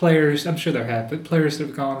players, I'm sure there have, but players that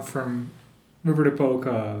have gone from river to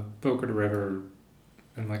Boca, Boca to river,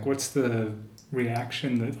 and like what's the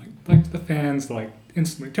reaction that like the fans like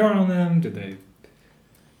instantly turn on them? Did they?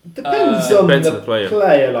 Depends on depends the on the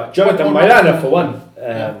player. Like Jonathan What- Maidana, for one,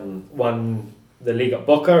 Yeah. won the league at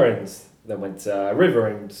Boca and then went to River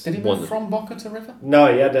and... Did he Won move it. from Boca to River?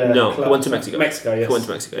 No, he had a No, he club- went to Mexico. Mexico, yes. He went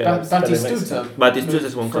to Mexico. Yeah. Yeah. it's better than Batistuta.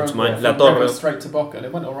 Batistuta one comes to mind. La From Torre, River straight to Boca, and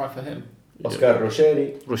it went all right for him. Oscar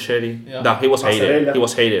Ruggeri. Ruggeri. Yeah. No, he was hated. Passarella. He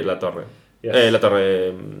was hated. La Torre. Yes. La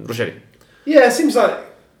Torre. Ruggeri. Yeah, it seems like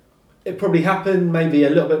it probably happened maybe a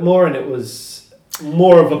little bit more and it was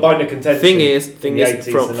more of a bone of contention. Thing is, in the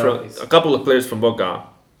 80s from and from 90s. a couple of players from Boca,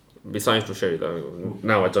 besides Ruggeri,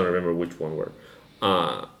 now I don't remember which one were,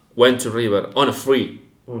 went to River on a free.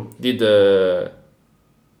 Did the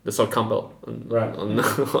Sol Campbell on, Right. on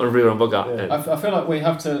River and Boca. Yeah. And I feel like we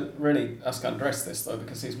have to really ask Andres this though,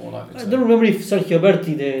 because he's more likely I to. don't remember if Sergio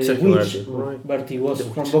Berti, the Sergio witch, Berti, right. Berti was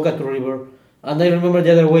from Boca to River, and I remember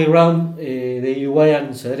the other way around, the Uruguayan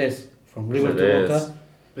Cedrés from River to Cedrés. Boca.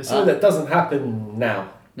 But something that doesn't happen now,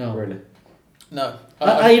 No, really. No, I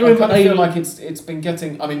kind of remember- feel like it's been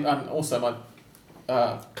getting. I mean, and also my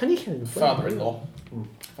can you hear him? father-in-law.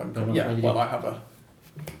 If I can call- No, yeah, no, well,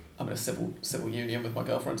 I'm in a civil union with my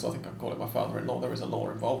girlfriend, so I think I can call it my father-in-law. There is a law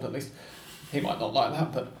involved, at least. He might not like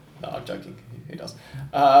that, but no, I'm joking. He does.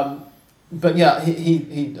 But yeah,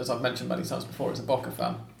 he, as I've mentioned many times before, is a Boca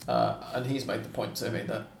fan, and he's made the point to me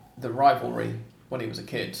that the rivalry when he was a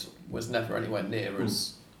kid was never anywhere near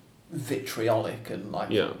as vitriolic and like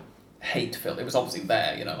Yeah. hate-filled. It was obviously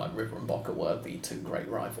there, you know, like River and Boca were the two great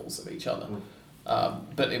rivals of each other.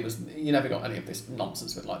 But it was, you never got any of this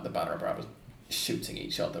nonsense with like the Barra Bravas shooting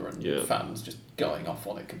each other and Yeah. fans just going off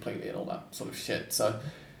on it completely and all that sort of shit. So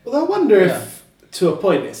Well, I wonder Yeah. if, to a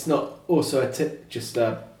point, it's not also just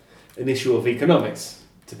an issue of economics.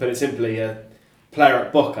 To put it simply, a player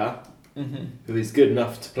at Boca who is good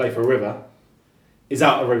enough to play for River is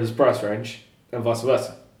out of River's price range, and vice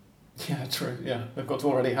versa. yeah, true. Yeah, they've got to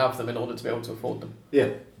already have them in order to be able to afford them. Yeah,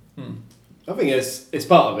 I think it's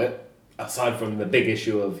part of it. Aside from the big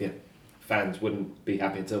issue of fans wouldn't be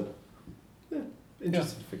happy at all. Yeah,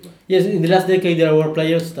 interesting to think about. yes, in the last decade there were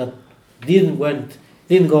players that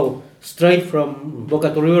didn't go straight from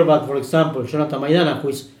Boca to River, but for example, Jonathan Maidana, who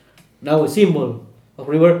is now a symbol of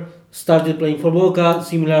River, started playing for Boca,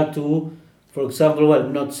 similar to, for example, well,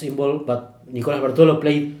 not symbol, but Nicolas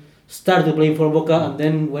Bertolo started playing for Boca and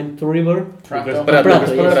then went to River. Prato. Prato,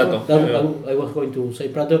 Prato, yes. Prato, I was going to say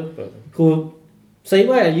Prato, who say,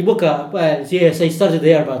 well, in Boca, well, yes, I started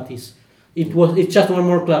there, but it's just one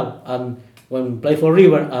more club. And when played for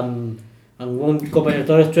River and won Copa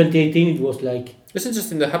Libertadores 2018, it was like, It's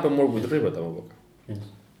interesting that happened more with River than with Boca.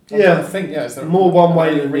 Yeah, I think is there more one way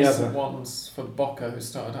any than the recent other. ones for Boca who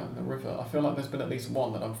started out in the River. I feel like there's been at least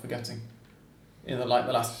one that I'm forgetting in the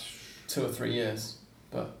last 2 or 3 years,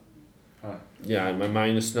 but Yeah, my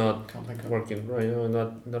mind is not can't think of. working right now in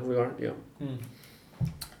that regard. Yeah.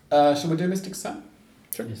 Shall we do Mystic Sam?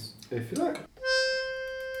 yes. if you like.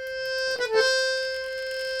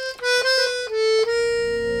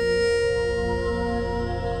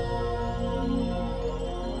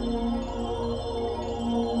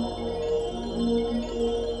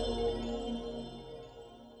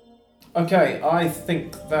 Okay, I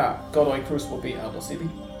think that Godoy Cruz will beat Aldo Civi.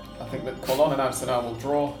 I think that Colón and Arsenal will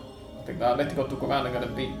draw. I think that Atletico Tucumán are going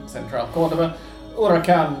to beat Central Córdoba.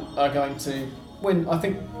 Huracan are going to win, I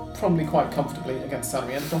think, probably quite comfortably against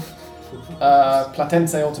Sarmiento.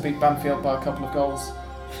 Platense ought to beat Banfield by a couple of goals.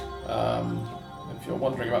 If you're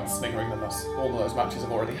wondering about the sniggering, then all of those matches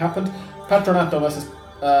have already happened. Patronato versus...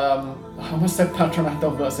 I almost said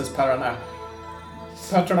Patronato versus Paraná.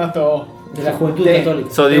 Patronato... De la Juventud de-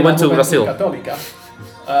 Católica. So they de la went to Juventud Brazil. Católica,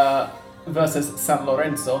 versus San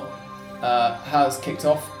Lorenzo has kicked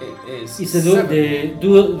off. It is It's the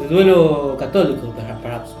duelo católico,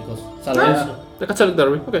 perhaps, because San Lorenzo. The Catholic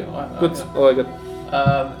derby. Okay, I like that, good. yeah. Oh, I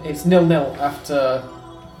got. It's 0-0 after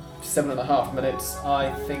 7.5 minutes.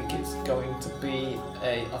 I think it's going to be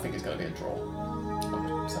a draw.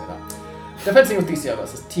 I'll say that. Defensa y Justicia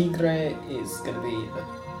versus Tigre is going to be a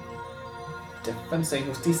Defensa y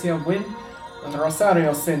Justicia win. And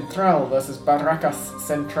Rosario Central versus Barracas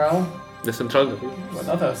Central. The Central derby.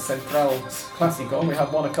 Another Central Clásico. We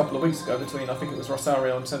had one a couple of weeks ago between, I think it was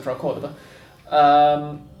Rosario and Central Córdoba.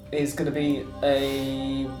 Is going to be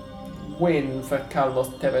a win for Carlos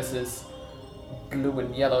Tevez' blue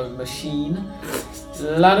and yellow machine.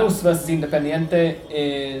 Lanús versus Independiente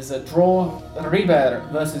is a draw. River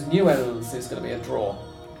versus Newell's is going to be a draw.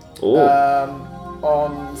 Oh.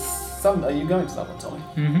 On Sunday, are you going to that one, Tommy?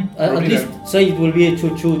 Mm-hmm. At least say it will be a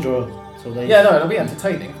 2-2 draw. So they Yeah, no, it'll be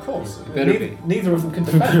entertaining, of course. Better Neither, be. neither of them can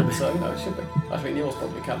defend, so it should be. Actually, Newell's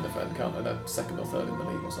probably can defend, can't they? They're second or third in the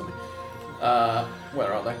league or something.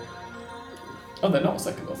 Where are they? Oh, they're not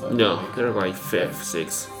second or third. No, in the league. they're like 5th,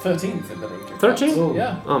 6th. 13th in the league. 13th? Oh.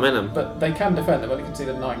 Yeah, Oh man, but they can defend. They've only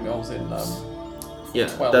conceded 9 goals in. yeah,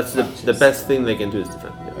 12 that's the matches. best thing they can do is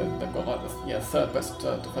defend. Yeah. They've got like the third best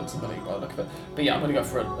defence in the league by the look of it. But yeah, I'm going to go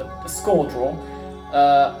for a score draw.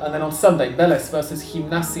 And then on Sunday, Vélez versus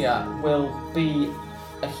Gimnasia will be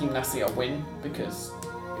a Gimnasia win because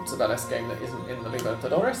it's a Vélez game that isn't in the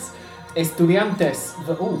Libertadores.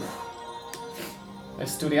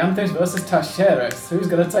 Estudiantes versus Talleres. Who's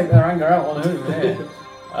going to take their anger out on who here?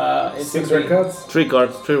 It's 6 gonna red be cards.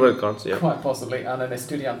 3 red cards, yeah. quite possibly, and an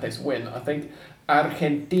Estudiantes win. I think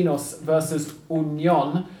Argentinos versus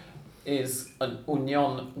Unión is an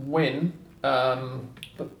Unión win,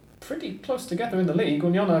 but pretty close together in the league.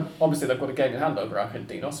 Unión, obviously, they've got a game in hand over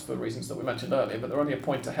Argentinos for reasons that we mentioned earlier, but they're only a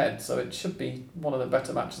point ahead, so it should be one of the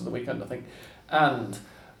better matches of the weekend, I think. And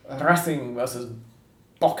Racing versus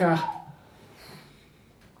Boca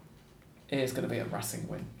is going to be a Racing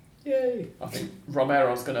win. Yay! I think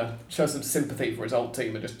Romero's going to show some sympathy for his old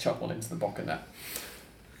team and just chuck one into the Boca net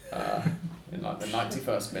in like the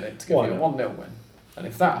 91st minute to give Why you a not? 1-0 win. And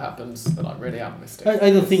if that happens, then I really am mystic.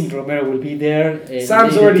 I don't think Romero will be there.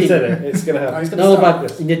 Sam's in the already team. said it. It's going to Oh, happen. he's gonna No, start.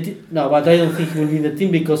 but in the no, but I don't think he will be in the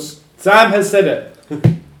team because Sam has said it.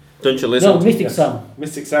 Don't you listen? no Mystic Yes. Sam.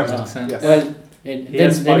 Mystic Sam. Mystic Sam. Yes. Well, and He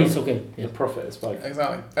has then spoken. it's okay. Yeah. The prophet has spoken.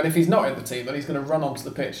 Exactly. And if he's not in the team, then he's going to run onto the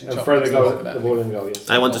pitch and, And chuck throw one the into goal, Boca the net. ball in goal, yes.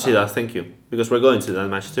 I want to see that, thank you. Because we're going to that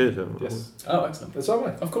match too. So. Yes. Oh, excellent. That's all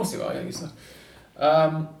right. Of course you are, yeah, you said.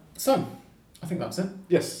 So, I think that's it.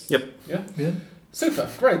 Yes. Yeah. Super,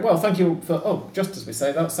 great. Well, thank you for. Just as we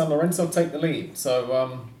say that, San Lorenzo take the lead.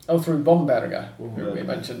 So, through Bomberger, who we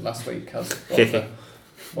mentioned last week, has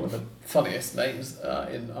one of the funniest names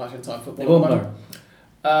in Argentine The football.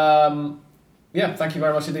 bomber. Yeah, thank you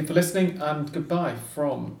very much indeed for listening, and goodbye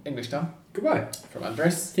from English Town, Goodbye. from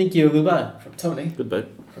Andres, Thank you. Goodbye. from Tony, Goodbye.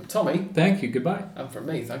 from Tommy, Thank you. Goodbye. and from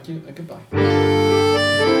me. Thank you and goodbye.